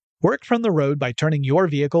do. Work from the road by turning your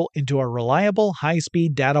vehicle into a reliable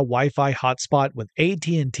high-speed data Wi-Fi hotspot with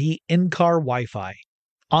AT&T in-car Wi-Fi.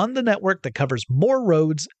 On the network that covers more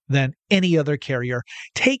roads than any other carrier,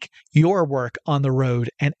 take your work on the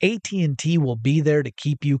road and AT&T will be there to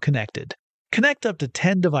keep you connected. Connect up to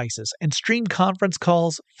 10 devices and stream conference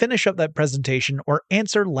calls, finish up that presentation, or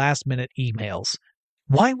answer last-minute emails.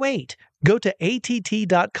 Why wait? Go to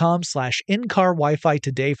att.com/in-car Wi-Fi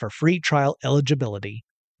today for free trial eligibility.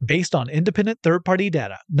 Based on independent third-party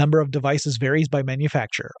data, number of devices varies by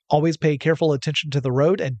manufacturer. Always pay careful attention to the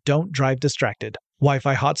road and don't drive distracted.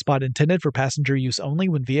 Wi-Fi hotspot intended for passenger use only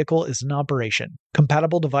when vehicle is in operation.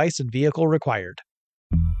 Compatible device and vehicle required.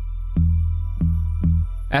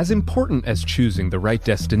 As important as choosing the right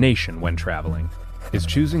destination when traveling is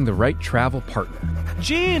choosing the right travel partner.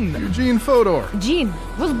 Eugene Fodor. Gene,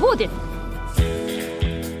 возбудит.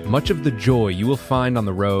 Much of the joy you will find on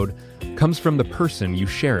the road comes from the person you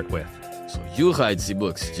share it with. So you write the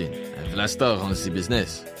books, Gene, and Vlastar runs the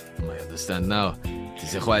business. I understand now.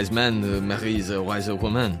 The wise man marries a wiser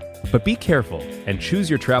woman. But be careful and choose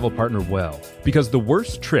your travel partner well, because the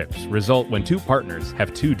worst trips result when two partners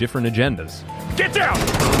have two different agendas. Get down!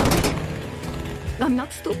 I'm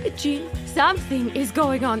not stupid, Gene. Something is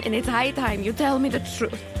going on, and it's high time you tell me the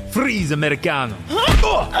truth. Freeze, Americano!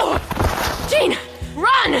 Gene,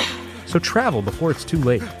 run! So travel before it's too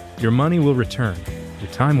late. Your money will return,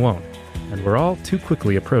 your time won't, and we're all too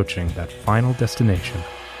quickly approaching that final destination.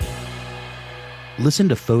 Listen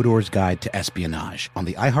to Fodor's Guide to Espionage on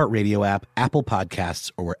the iHeartRadio app, Apple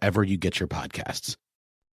Podcasts, or wherever you get your podcasts.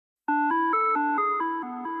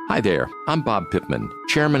 Hi there, I'm Bob Pittman,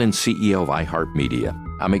 Chairman and CEO of iHeartMedia.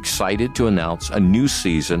 I'm excited to announce a new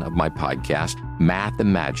season of my podcast, Math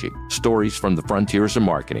and Magic, Stories from the Frontiers of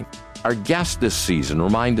Marketing. Our guests this season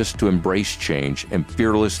remind us to embrace change and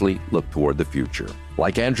fearlessly look toward the future.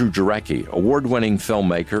 Like Andrew Jarecki, award-winning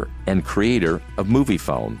filmmaker and creator of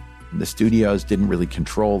Moviefone. The studios didn't really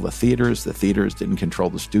control the theaters didn't control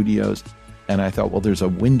the studios. And I thought, well, there's a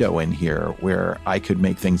window in here where I could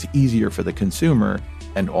make things easier for the consumer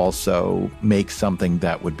and also make something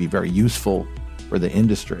that would be very useful for the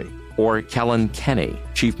industry. Or Kellen Kenny,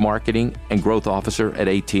 Chief Marketing and Growth Officer at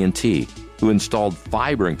AT&T, who installed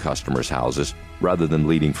fiber in customers' houses rather than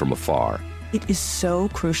leading from afar. It is so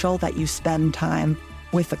crucial that you spend time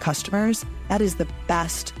with the customers. That is the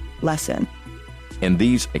best lesson. In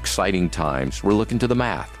these exciting times, we're looking to the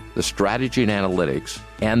math, the strategy and analytics,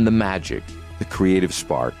 and the magic, the creative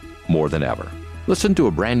spark, more than ever. Listen to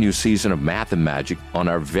a brand new season of Math and Magic on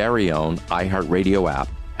our very own iHeartRadio app,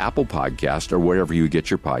 Apple Podcast, or wherever you get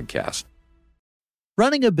your podcast.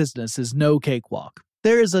 Running a business is no cakewalk.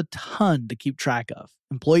 There is a ton to keep track of.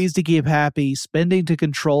 Employees to keep happy, spending to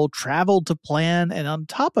control, travel to plan, and on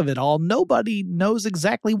top of it all, nobody knows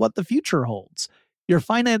exactly what the future holds. Your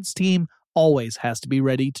finance team always has to be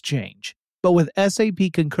ready to change. But with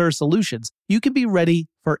SAP Concur Solutions, you can be ready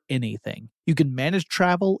for anything. You can manage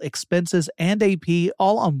travel, expenses, and AP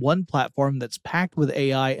all on one platform that's packed with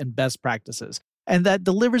AI and best practices, and that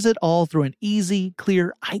delivers it all through an easy,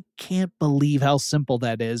 clear, I can't believe how simple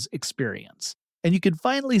that is experience. And you can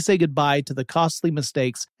finally say goodbye to the costly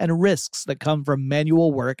mistakes and risks that come from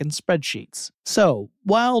manual work and spreadsheets. So,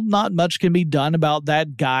 while not much can be done about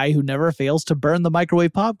that guy who never fails to burn the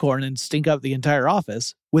microwave popcorn and stink up the entire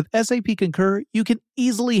office, with SAP Concur, you can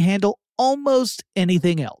easily handle almost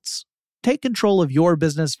anything else. Take control of your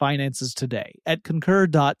business finances today at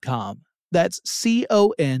Concur.com. That's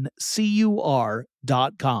CONCUR.com.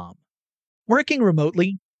 Working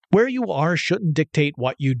remotely, where you are shouldn't dictate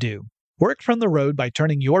what you do. Work from the road by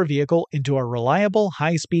turning your vehicle into a reliable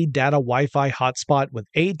high-speed data Wi-Fi hotspot with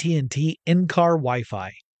AT&T in-car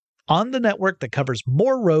Wi-Fi. On the network that covers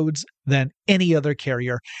more roads than any other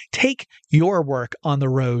carrier, take your work on the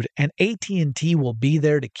road and AT&T will be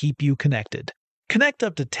there to keep you connected. Connect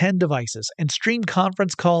up to 10 devices and stream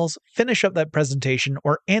conference calls, finish up that presentation,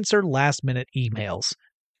 or answer last-minute emails.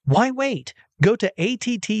 Why wait? Go to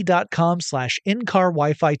att.com/in-car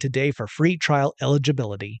Wi-Fi today for free trial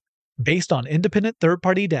eligibility. Based on independent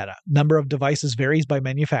third-party data, number of devices varies by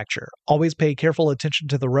manufacturer. Always pay careful attention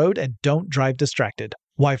to the road and don't drive distracted.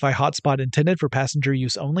 Wi-Fi hotspot intended for passenger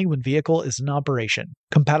use only when vehicle is in operation.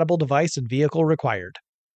 Compatible device and vehicle required.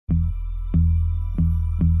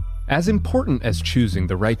 As important as choosing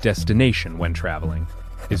the right destination when traveling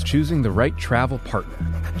is choosing the right travel partner.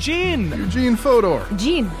 Eugene Fodor.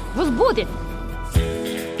 Gene, возбудит.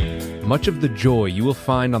 Much of the joy you will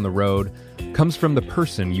find on the road comes from the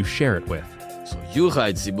person you share it with. So you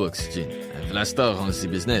write the books, Gene, and Vlastar runs the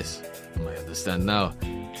business. I understand now.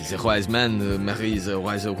 The wise man marries a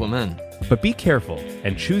wiser woman. But be careful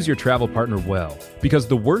and choose your travel partner well, because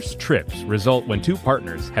the worst trips result when two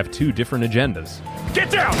partners have two different agendas. Get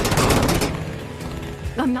down!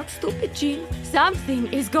 I'm not stupid, Gene.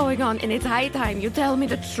 Something is going on, and it's high time you tell me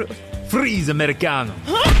the truth. Freeze, Americano!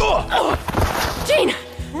 Gene,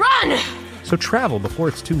 run! So travel before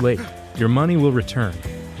it's too late. Your money will return,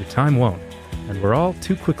 your time won't, and we're all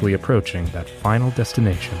too quickly approaching that final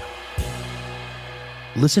destination.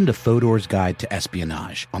 Listen to Fodor's Guide to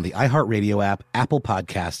Espionage on the iHeartRadio app, Apple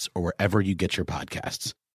Podcasts, or wherever you get your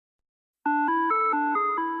podcasts.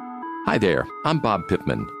 Hi there, I'm Bob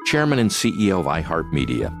Pittman, Chairman and CEO of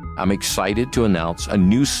iHeartMedia. I'm excited to announce a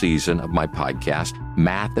new season of my podcast,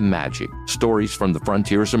 Math and Magic, Stories from the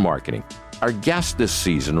Frontiers of Marketing. Our guests this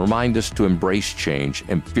season remind us to embrace change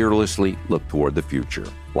and fearlessly look toward the future.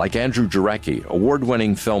 Like Andrew Jarecki,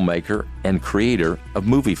 award-winning filmmaker and creator of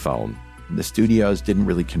Moviefone. The studios didn't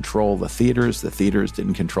really control the theaters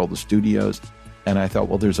didn't control the studios. And I thought,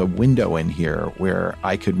 well, there's a window in here where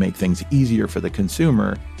I could make things easier for the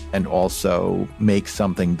consumer and also make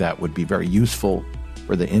something that would be very useful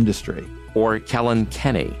for the industry. Or Kellen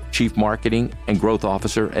Kenny, Chief Marketing and Growth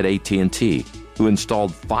Officer at AT&T, who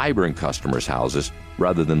installed fiber in customers' houses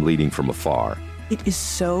rather than leading from afar. It is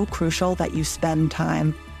so crucial that you spend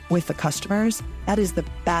time with the customers. That is the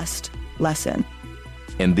best lesson.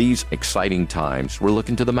 In these exciting times, we're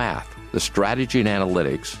looking to the math, the strategy and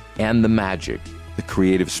analytics, and the magic, the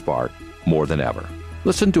creative spark, more than ever.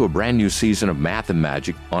 Listen to a brand new season of Math and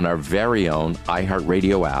Magic on our very own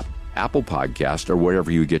iHeartRadio app, Apple Podcast, or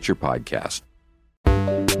wherever you get your podcast.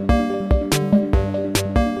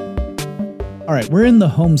 All right, we're in the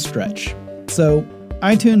home stretch. So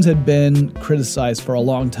iTunes had been criticized for a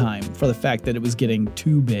long time for the fact that it was getting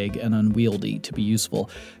too big and unwieldy to be useful,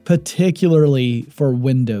 particularly for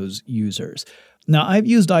Windows users. Now, I've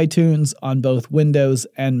used iTunes on both Windows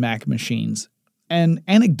and Mac machines, and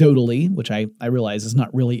anecdotally, which I realize is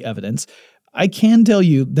not really evidence, I can tell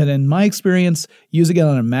you that in my experience, using it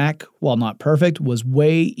on a Mac, while not perfect, was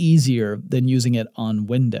way easier than using it on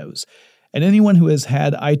Windows. And anyone who has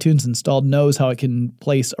had iTunes installed knows how it can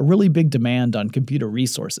place a really big demand on computer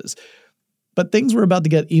resources. But things were about to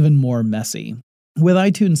get even more messy. With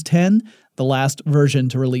iTunes 10, the last version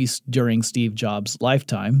to release during Steve Jobs'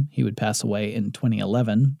 lifetime, he would pass away in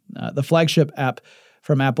 2011, the flagship app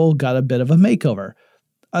from Apple got a bit of a makeover.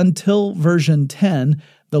 Until version 10,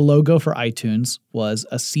 the logo for iTunes was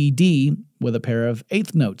a CD with a pair of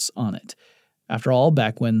eighth notes on it. After all,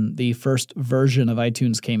 back when the first version of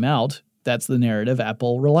iTunes came out, that's the narrative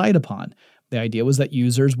Apple relied upon. The idea was that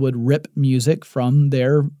users would rip music from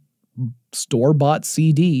their store-bought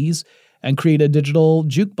CDs and create a digital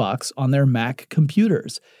jukebox on their Mac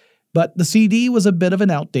computers. But the CD was a bit of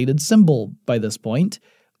an outdated symbol by this point,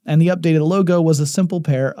 and the updated logo was a simple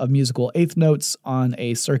pair of musical eighth notes on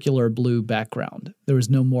a circular blue background. There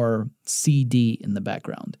was no more CD in the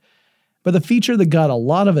background. But the feature that got a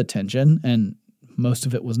lot of attention, and most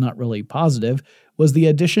of it was not really positive, was the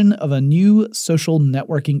addition of a new social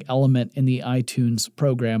networking element in the iTunes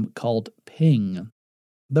program called Ping.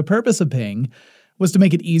 The purpose of Ping was to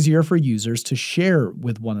make it easier for users to share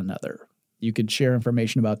with one another. You could share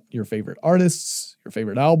information about your favorite artists, your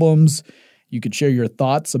favorite albums. You could share your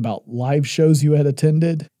thoughts about live shows you had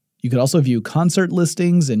attended. You could also view concert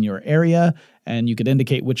listings in your area, and you could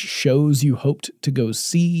indicate which shows you hoped to go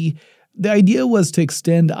see. The idea was to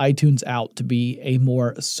extend iTunes out to be a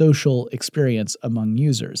more social experience among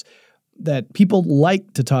users, that people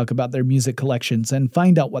like to talk about their music collections and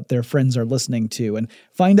find out what their friends are listening to and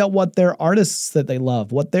find out what their artists that they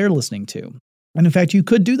love, what they're listening to. And in fact, you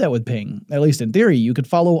could do that with Ping. At least in theory, you could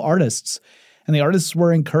follow artists. And the artists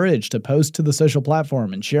were encouraged to post to the social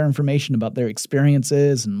platform and share information about their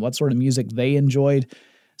experiences and what sort of music they enjoyed.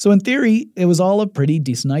 So in theory, it was all a pretty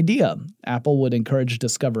decent idea. Apple would encourage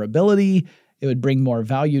discoverability, it would bring more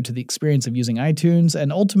value to the experience of using iTunes,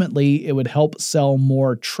 and ultimately it would help sell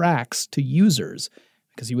more tracks to users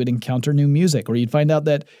because you would encounter new music, or you'd find out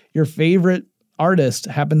that your favorite artist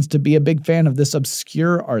happens to be a big fan of this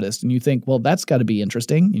obscure artist, and you think, well, that's got to be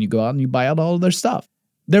interesting, and you go out and you buy out all of their stuff.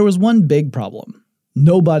 There was one big problem.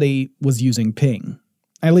 Nobody was using Ping.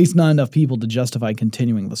 At least not enough people to justify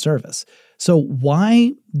continuing the service. So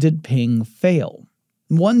why did Ping fail?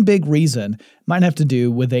 One big reason might have to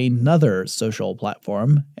do with another social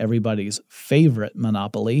platform, everybody's favorite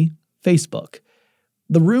monopoly, Facebook.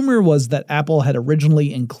 The rumor was that Apple had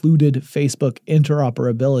originally included Facebook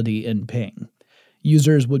interoperability in Ping.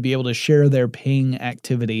 Users would be able to share their Ping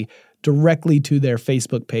activity directly to their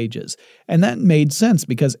Facebook pages. And that made sense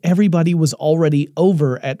because everybody was already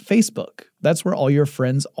over at Facebook. That's where all your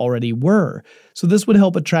friends already were. So this would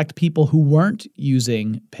help attract people who weren't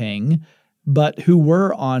using Ping, but who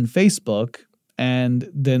were on Facebook, and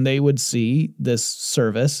then they would see this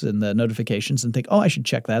service and the notifications and think, oh, I should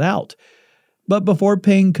check that out. But before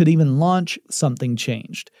Ping could even launch, something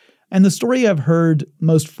changed. And the story I've heard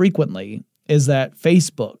most frequently is that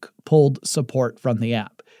Facebook pulled support from the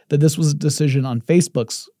app, that this was a decision on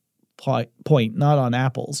Facebook's point, not on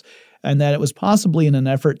Apple's, and that it was possibly in an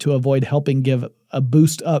effort to avoid helping give a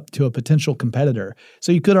boost up to a potential competitor.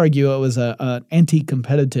 So you could argue it was an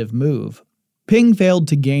anti-competitive move. Ping failed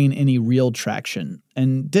to gain any real traction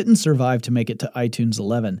and didn't survive to make it to iTunes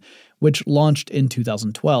 11, which launched in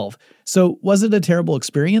 2012. So was it a terrible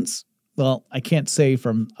experience? Well, I can't say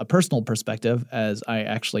from a personal perspective, as I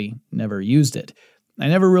actually never used it. I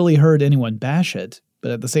never really heard anyone bash it,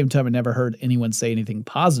 but at the same time, I never heard anyone say anything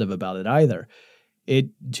positive about it either. It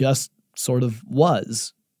just sort of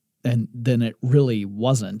was, and then it really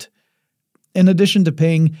wasn't. In addition to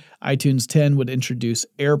Ping, iTunes 10 would introduce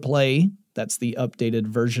AirPlay. That's the updated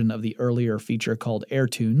version of the earlier feature called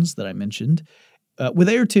AirTunes that I mentioned. With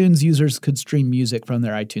AirTunes, users could stream music from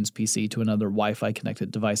their iTunes PC to another Wi-Fi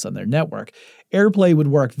connected device on their network. AirPlay would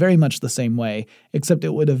work very much the same way, except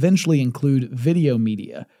it would eventually include video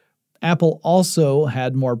media. Apple also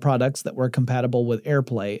had more products that were compatible with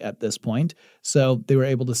AirPlay at this point, so they were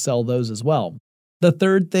able to sell those as well. The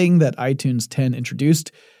third thing that iTunes 10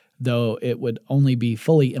 introduced, though it would only be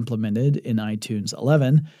fully implemented in iTunes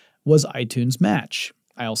 11, was iTunes Match.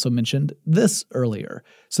 I also mentioned this earlier.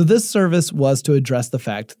 So this service was to address the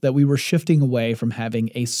fact that we were shifting away from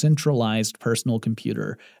having a centralized personal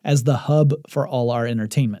computer as the hub for all our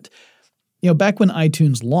entertainment. Back when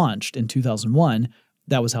iTunes launched in 2001,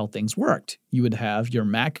 that was how things worked. You would have your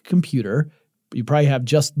Mac computer, you probably have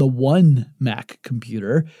just the one Mac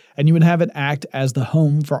computer, and you would have it act as the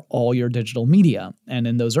home for all your digital media. And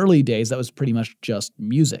in those early days, that was pretty much just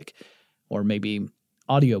music, or maybe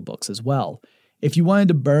audiobooks as well. If you wanted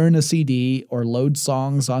to burn a CD or load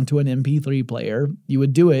songs onto an MP3 player, you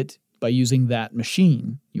would do it by using that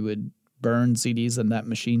machine. You would burn CDs in that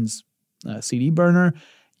machine's CD burner.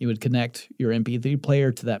 You would connect your MP3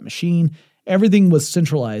 player to that machine. Everything was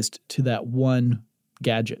centralized to that one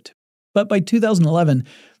gadget. But by 2011,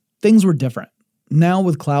 things were different. Now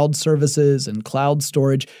with cloud services and cloud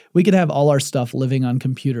storage, we could have all our stuff living on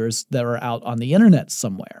computers that are out on the internet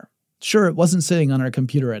somewhere. Sure, it wasn't sitting on our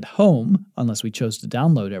computer at home, unless we chose to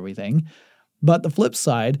download everything. But the flip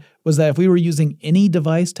side was that if we were using any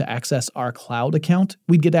device to access our cloud account,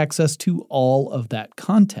 we'd get access to all of that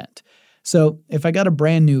content. So if I got a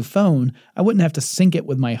brand new phone, I wouldn't have to sync it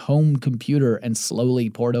with my home computer and slowly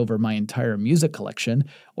port over my entire music collection,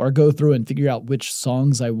 or go through and figure out which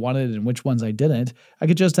songs I wanted and which ones I didn't. I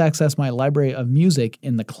could just access my library of music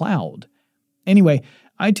in the cloud. Anyway,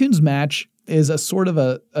 iTunes Match is a sort of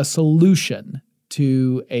a solution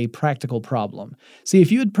to a practical problem. See,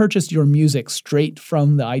 if you had purchased your music straight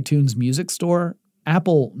from the iTunes Music Store,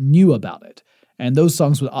 Apple knew about it, and those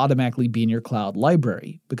songs would automatically be in your cloud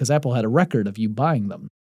library because Apple had a record of you buying them.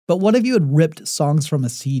 But what if you had ripped songs from a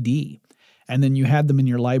CD, and then you had them in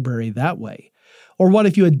your library that way? Or what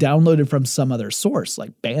if you had downloaded from some other source,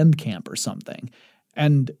 like Bandcamp or something?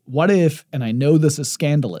 And what if, and I know this is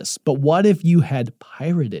scandalous, but what if you had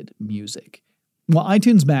pirated music? Well,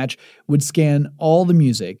 iTunes Match would scan all the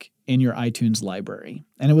music in your iTunes library,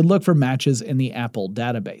 and it would look for matches in the Apple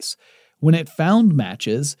database. When it found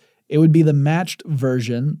matches, it would be the matched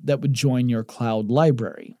version that would join your cloud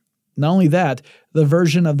library. Not only that, the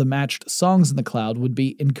version of the matched songs in the cloud would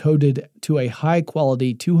be encoded to a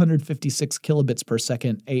high-quality 256 kilobits per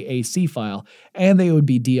second AAC file, and they would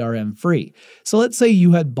be DRM-free. So let's say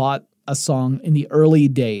you had bought a song in the early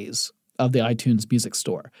days of the iTunes Music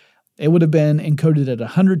Store. It would have been encoded at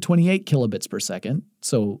 128 kilobits per second,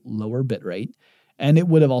 so lower bitrate, and it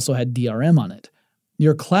would have also had DRM on it.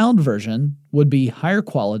 Your cloud version would be higher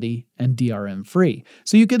quality and DRM-free,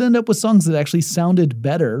 so you could end up with songs that actually sounded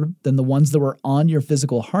better than the ones that were on your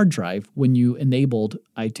physical hard drive when you enabled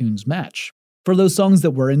iTunes Match. For those songs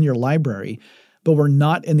that were in your library, but were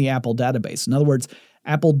not in the Apple database. In other words,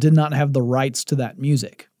 Apple did not have the rights to that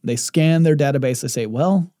music. They scan their database, they say,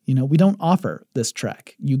 well, we don't offer this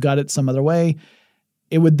track. You got it some other way.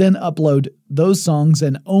 It would then upload those songs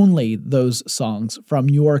and only those songs from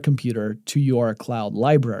your computer to your cloud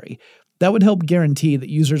library. That would help guarantee that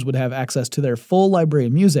users would have access to their full library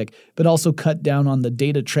of music, but also cut down on the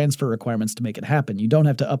data transfer requirements to make it happen. You don't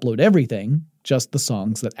have to upload everything, just the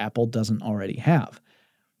songs that Apple doesn't already have.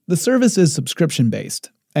 The service is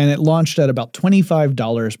subscription-based, and it launched at about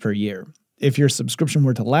 $25 per year. If your subscription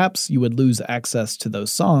were to lapse, you would lose access to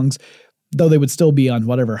those songs, though they would still be on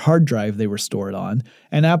whatever hard drive they were stored on,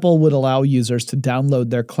 and Apple would allow users to download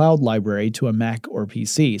their cloud library to a Mac or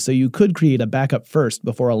PC, so you could create a backup first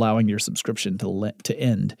before allowing your subscription to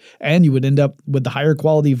end, and you would end up with the higher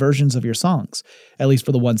quality versions of your songs, at least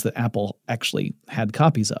for the ones that Apple actually had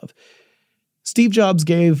copies of. Steve Jobs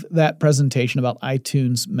gave that presentation about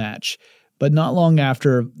iTunes Match, but not long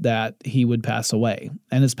after that, he would pass away.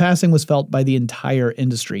 And his passing was felt by the entire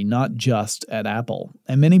industry, not just at Apple.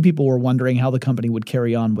 And many people were wondering how the company would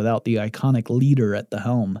carry on without the iconic leader at the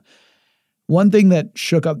helm. One thing that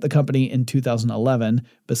shook up the company in 2011,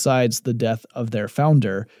 besides the death of their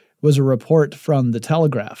founder, was a report from The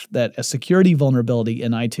Telegraph that a security vulnerability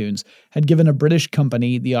in iTunes had given a British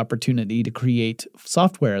company the opportunity to create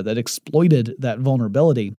software that exploited that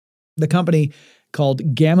vulnerability. The company,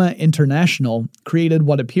 called Gamma International, created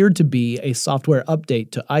what appeared to be a software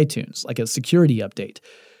update to iTunes, like a security update.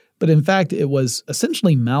 But in fact, it was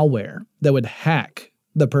essentially malware that would hack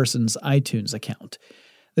the person's iTunes account.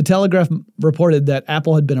 The Telegraph reported that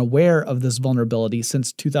Apple had been aware of this vulnerability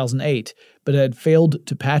since 2008, but had failed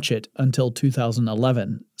to patch it until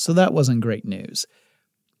 2011, so that wasn't great news.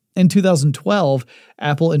 In 2012,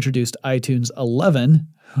 Apple introduced iTunes 11,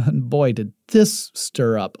 and boy, did this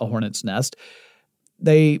stir up a hornet's nest.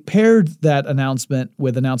 They paired that announcement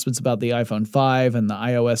with announcements about the iPhone 5 and the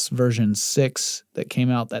iOS version 6 that came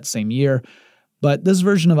out that same year. But this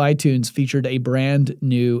version of iTunes featured a brand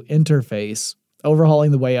new interface, overhauling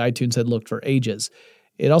the way iTunes had looked for ages.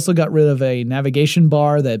 It also got rid of a navigation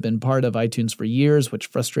bar that had been part of iTunes for years, which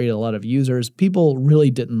frustrated a lot of users. People really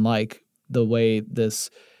didn't like the way this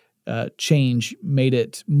change made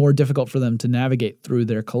it more difficult for them to navigate through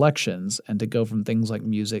their collections and to go from things like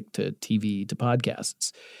music to TV to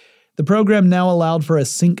podcasts. The program now allowed for a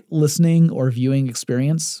sync listening or viewing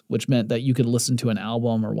experience, which meant that you could listen to an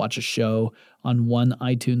album or watch a show on one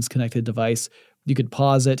iTunes connected device. You could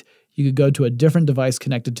pause it. You could go to a different device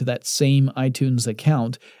connected to that same iTunes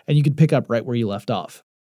account, and you could pick up right where you left off.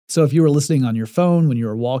 So if you were listening on your phone when you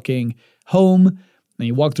were walking home and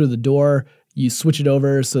you walk through the door, you switch it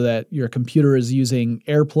over so that your computer is using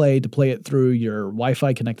AirPlay to play it through your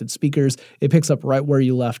Wi-Fi connected speakers. It picks up right where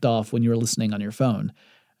you left off when you were listening on your phone.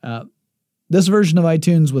 This version of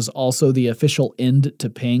iTunes was also the official end to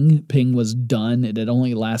Ping. Ping was done. It had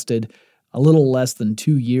only lasted a little less than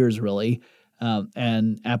 2 years, really,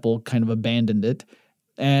 and Apple kind of abandoned it.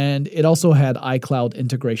 And it also had iCloud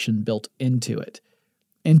integration built into it.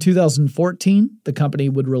 In 2014, the company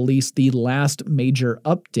would release the last major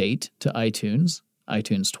update to iTunes,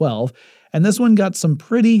 iTunes 12, and this one got some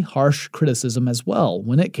pretty harsh criticism as well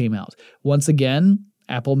when it came out. Once again,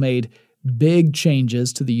 Apple made big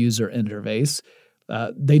changes to the user interface.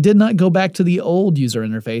 They did not go back to the old user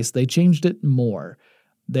interface. They changed it more.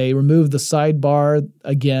 They removed the sidebar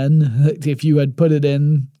again. If you had put it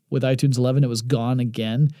in with iTunes 11, it was gone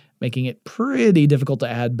again. making it pretty difficult to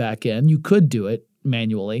add back in. You could do it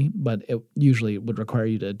manually, but it usually would require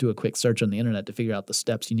you to do a quick search on the internet to figure out the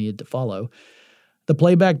steps you needed to follow. The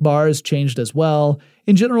playback bars changed as well.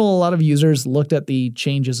 In general, a lot of users looked at the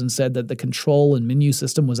changes and said that the control and menu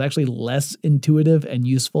system was actually less intuitive and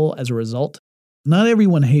useful as a result. Not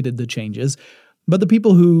everyone hated the changes, but the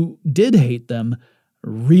people who did hate them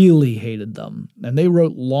really hated them. And they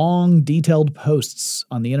wrote long, detailed posts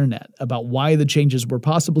on the internet about why the changes were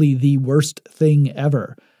possibly the worst thing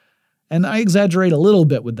ever. And I exaggerate a little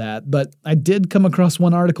bit with that, but I did come across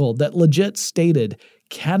one article that legit stated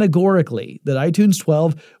categorically that iTunes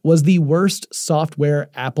 12 was the worst software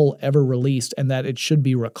Apple ever released and that it should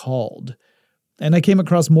be recalled. And I came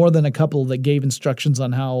across more than a couple that gave instructions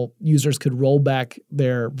on how users could roll back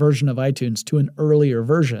their version of iTunes to an earlier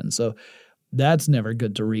version. So that's never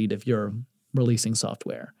good to read if you're releasing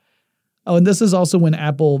software. Oh, and this is also when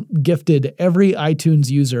Apple gifted every iTunes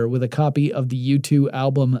user with a copy of the U2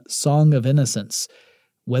 album Song of Innocence,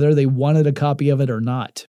 whether they wanted a copy of it or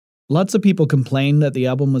not. Lots of people complained that the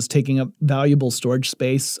album was taking up valuable storage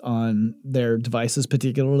space on their devices,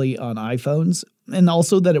 particularly on iPhones, and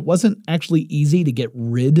also that it wasn't actually easy to get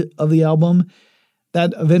rid of the album.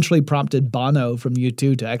 That eventually prompted Bono from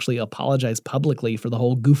U2 to actually apologize publicly for the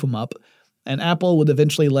whole goof-em-up, and Apple would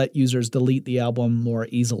eventually let users delete the album more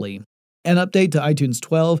easily. An update to iTunes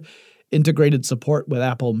 12 integrated support with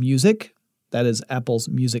Apple Music, that is Apple's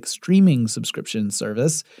music streaming subscription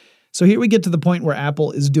service. So here we get to the point where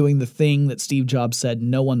Apple is doing the thing that Steve Jobs said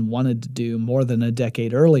no one wanted to do more than a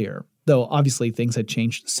decade earlier, though obviously things had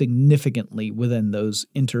changed significantly within those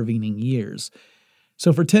intervening years.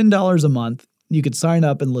 So for $10 a month, you could sign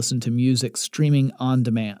up and listen to music streaming on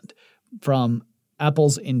demand from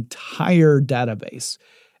Apple's entire database.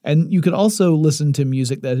 And you could also listen to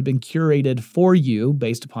music that had been curated for you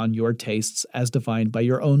based upon your tastes as defined by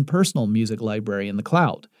your own personal music library in the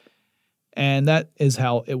cloud. And that is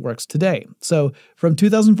how it works today. So from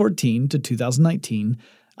 2014 to 2019,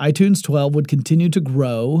 iTunes 12 would continue to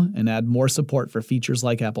grow and add more support for features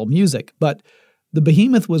like Apple Music. But the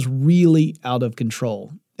behemoth was really out of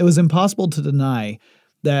control. It was impossible to deny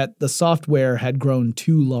that the software had grown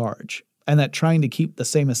too large, and that trying to keep the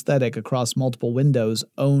same aesthetic across multiple windows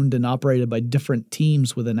owned and operated by different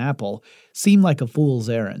teams within Apple seemed like a fool's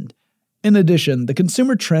errand. In addition, the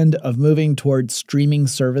consumer trend of moving towards streaming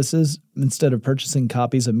services instead of purchasing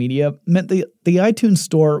copies of media meant the iTunes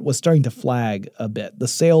Store was starting to flag a bit. The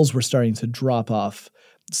sales were starting to drop off.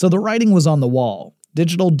 So the writing was on the wall.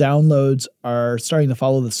 Digital downloads are starting to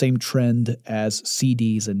follow the same trend as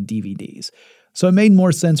CDs and DVDs. So it made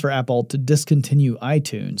more sense for Apple to discontinue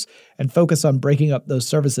iTunes and focus on breaking up those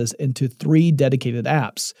services into 3 dedicated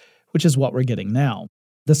apps, which is what we're getting now.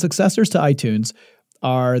 The successors to iTunes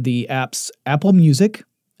are the apps Apple Music,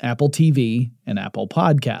 Apple TV, and Apple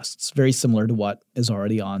Podcasts, very similar to what is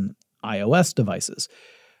already on iOS devices.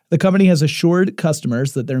 The company has assured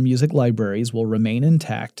customers that their music libraries will remain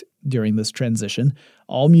intact during this transition.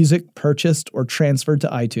 All music purchased or transferred to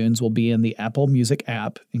iTunes will be in the Apple Music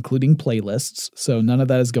app, including playlists, so none of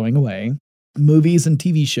that is going away. Movies and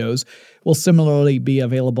TV shows will similarly be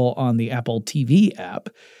available on the Apple TV app.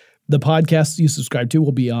 The podcasts you subscribe to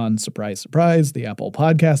will be on, surprise, surprise, the Apple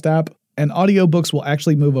Podcast app, and audiobooks will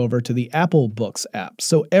actually move over to the Apple Books app,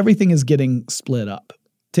 so everything is getting split up.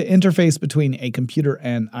 To interface between a computer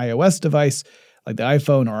and iOS device, like the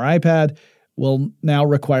iPhone or iPad, will now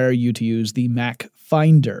require you to use the Mac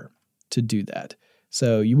Finder to do that.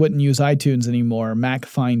 So you wouldn't use iTunes anymore. Mac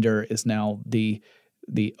Finder is now the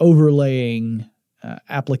overlaying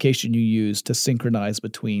application you use to synchronize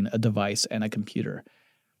between a device and a computer.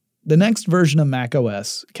 The next version of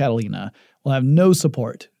macOS, Catalina, will have no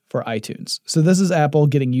support for iTunes. So this is Apple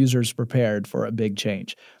getting users prepared for a big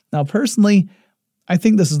change. Now, personally, I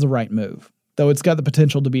think this is the right move, though it's got the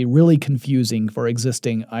potential to be really confusing for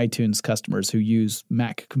existing iTunes customers who use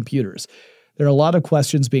Mac computers. There are a lot of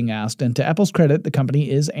questions being asked, and to Apple's credit, the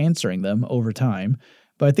company is answering them over time,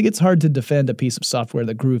 but I think it's hard to defend a piece of software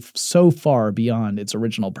that grew so far beyond its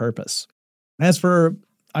original purpose. As for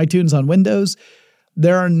iTunes on Windows,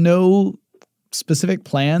 there are no specific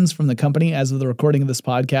plans from the company as of the recording of this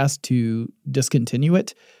podcast to discontinue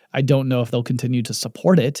it. I don't know if they'll continue to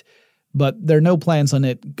support it, but there are no plans on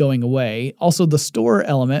it going away. Also, the store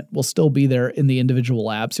element will still be there in the individual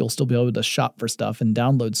apps. You'll still be able to shop for stuff and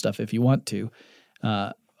download stuff if you want to,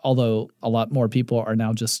 although a lot more people are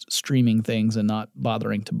now just streaming things and not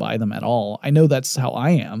bothering to buy them at all. I know that's how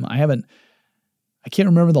I am. I can't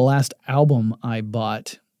remember the last album I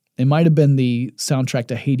bought. It might have been the soundtrack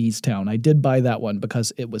to Hadestown. I did buy that one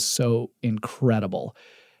because it was so incredible.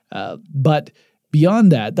 But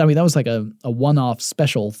beyond that, I mean, that was like a one-off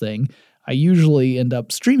special thing. I usually end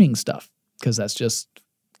up streaming stuff because that's just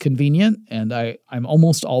convenient, and I'm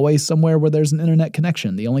almost always somewhere where there's an internet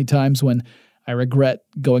connection. The only times when I regret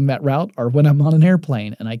going that route are when I'm on an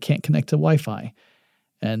airplane and I can't connect to Wi-Fi.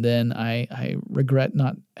 And then I regret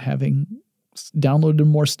not having downloaded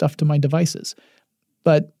more stuff to my devices.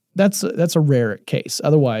 But that's a rare case.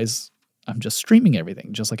 Otherwise, I'm just streaming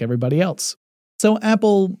everything just like everybody else. So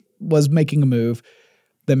Apple was making a move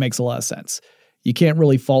that makes a lot of sense. You can't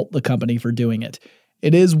really fault the company for doing it.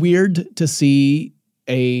 It is weird to see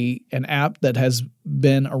an app that has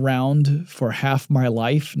been around for half my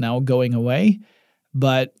life now going away,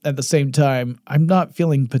 but at the same time, I'm not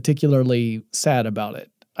feeling particularly sad about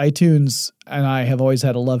it. iTunes and I have always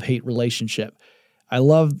had a love-hate relationship. I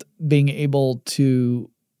loved being able to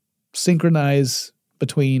synchronize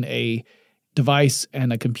between a device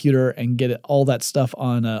and a computer and get all that stuff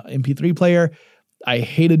on an MP3 player. I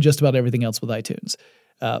hated just about everything else with iTunes.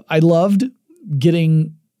 I loved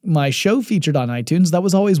getting my show featured on iTunes. That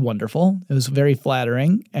was always wonderful. It was very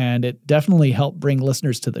flattering, and it definitely helped bring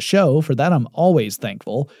listeners to the show. For that, I'm always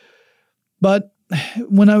thankful. But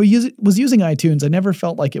when I was using iTunes, I never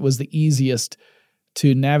felt like it was the easiest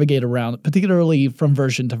to navigate around, particularly from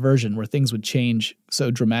version to version, where things would change so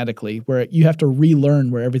dramatically, where you have to relearn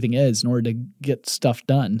where everything is in order to get stuff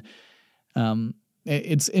done.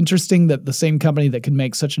 It's interesting that the same company that could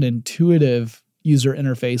make such an intuitive user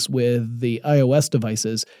interface with the iOS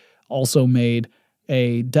devices also made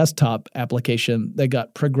a desktop application that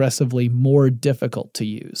got progressively more difficult to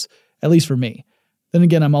use, at least for me. Then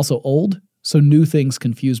again, I'm also old, so new things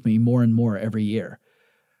confuse me more and more every year.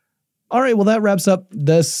 All right, well, that wraps up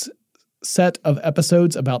this set of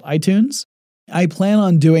episodes about iTunes. I plan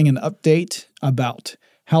on doing an update about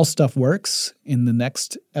how stuff works in the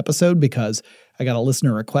next episode because I got a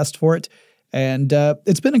listener request for it. And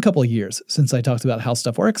it's been a couple of years since I talked about how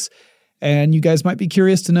stuff works. And you guys might be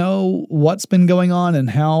curious to know what's been going on and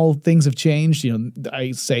how things have changed. You know,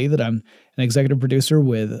 I say that I'm an executive producer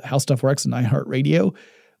with How Stuff Works and iHeartRadio,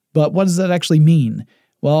 but what does that actually mean?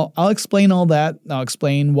 Well, I'll explain all that. I'll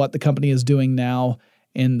explain what the company is doing now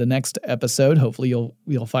in the next episode. Hopefully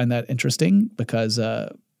you'll find that interesting because,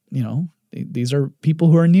 these are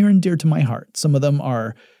people who are near and dear to my heart. Some of them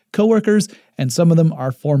are coworkers and some of them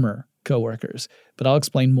are former coworkers, but I'll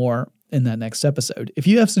explain more in that next episode. If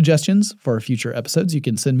you have suggestions for future episodes, you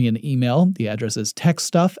can send me an email. The address is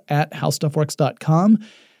techstuff@howstuffworks.com.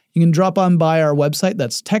 You can drop on by our website.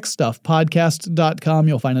 That's techstuffpodcast.com.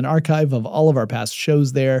 You'll find an archive of all of our past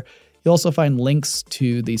shows there. You'll also find links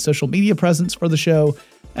to the social media presence for the show,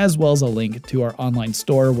 as well as a link to our online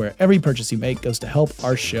store where every purchase you make goes to help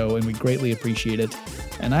our show, and we greatly appreciate it.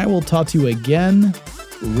 And I will talk to you again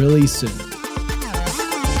really soon.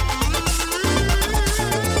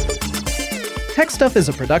 Tech Stuff is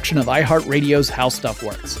a production of iHeartRadio's How Stuff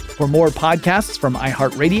Works. For more podcasts from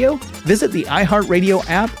iHeartRadio, visit the iHeartRadio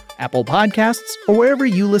app, Apple Podcasts, or wherever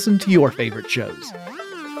you listen to your favorite shows.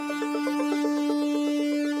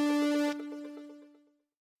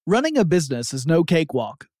 Running a business is no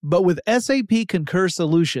cakewalk, but with SAP Concur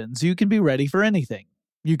Solutions, you can be ready for anything.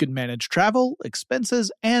 You can manage travel,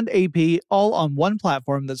 expenses, and AP all on one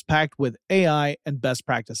platform that's packed with AI and best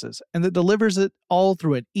practices, and that delivers it all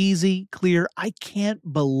through an easy, clear, I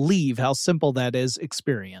can't believe how simple that is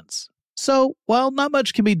experience. So, while not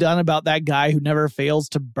much can be done about that guy who never fails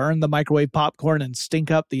to burn the microwave popcorn and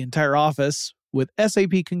stink up the entire office, with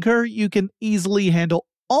SAP Concur, you can easily handle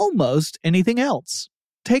almost anything else.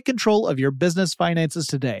 Take control of your business finances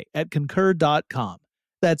today at concur.com.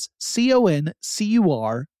 That's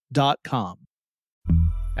CONCUR.com.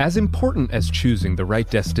 As important as choosing the right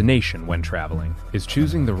destination when traveling is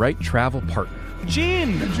choosing the right travel partner.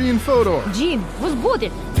 Eugene Fodor. Gene was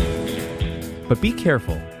good. But be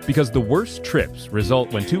careful, because the worst trips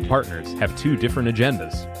result when two partners have two different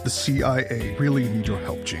agendas. The CIA really need your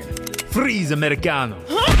help, Gene. Freeze, Americano.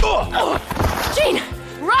 Gene,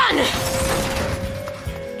 run!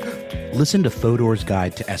 Listen to Fodor's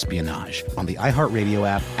Guide to Espionage on the iHeartRadio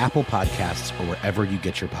app, Apple Podcasts, or wherever you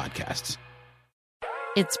get your podcasts.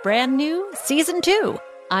 It's brand new, Season 2.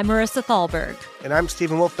 I'm Marissa Thalberg. And I'm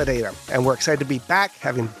Stephen Wolf Pereira. And we're excited to be back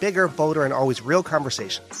having bigger, bolder, and always real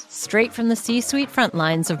conversations. Straight from the C-suite front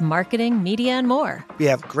lines of marketing, media, and more. We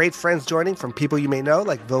have great friends joining from people you may know,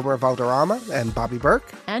 like Wilmer Valderrama and Bobby Burke.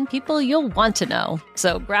 And people you'll want to know.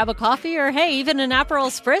 So grab a coffee or, hey, even an Aperol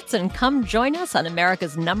Spritz and come join us on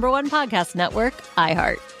America's #1 podcast network,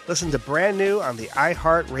 iHeart. Listen to brand new on the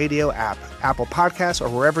iHeartRadio app, Apple Podcasts, or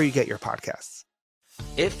wherever you get your podcasts.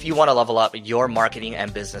 If you want to level up your marketing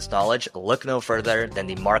and business knowledge, look no further than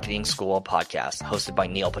the Marketing School podcast, hosted by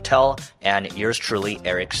Neil Patel and yours truly,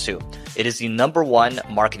 Eric Su. It is the #1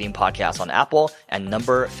 marketing podcast on Apple and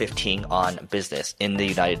number 15 on business in the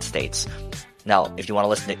United States. Now, if you want to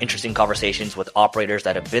listen to interesting conversations with operators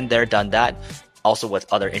that have been there, done that, also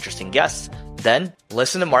with other interesting guests, then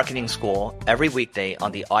listen to Marketing School every weekday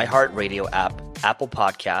on the iHeartRadio app, Apple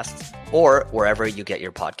Podcasts, or wherever you get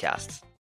your podcasts.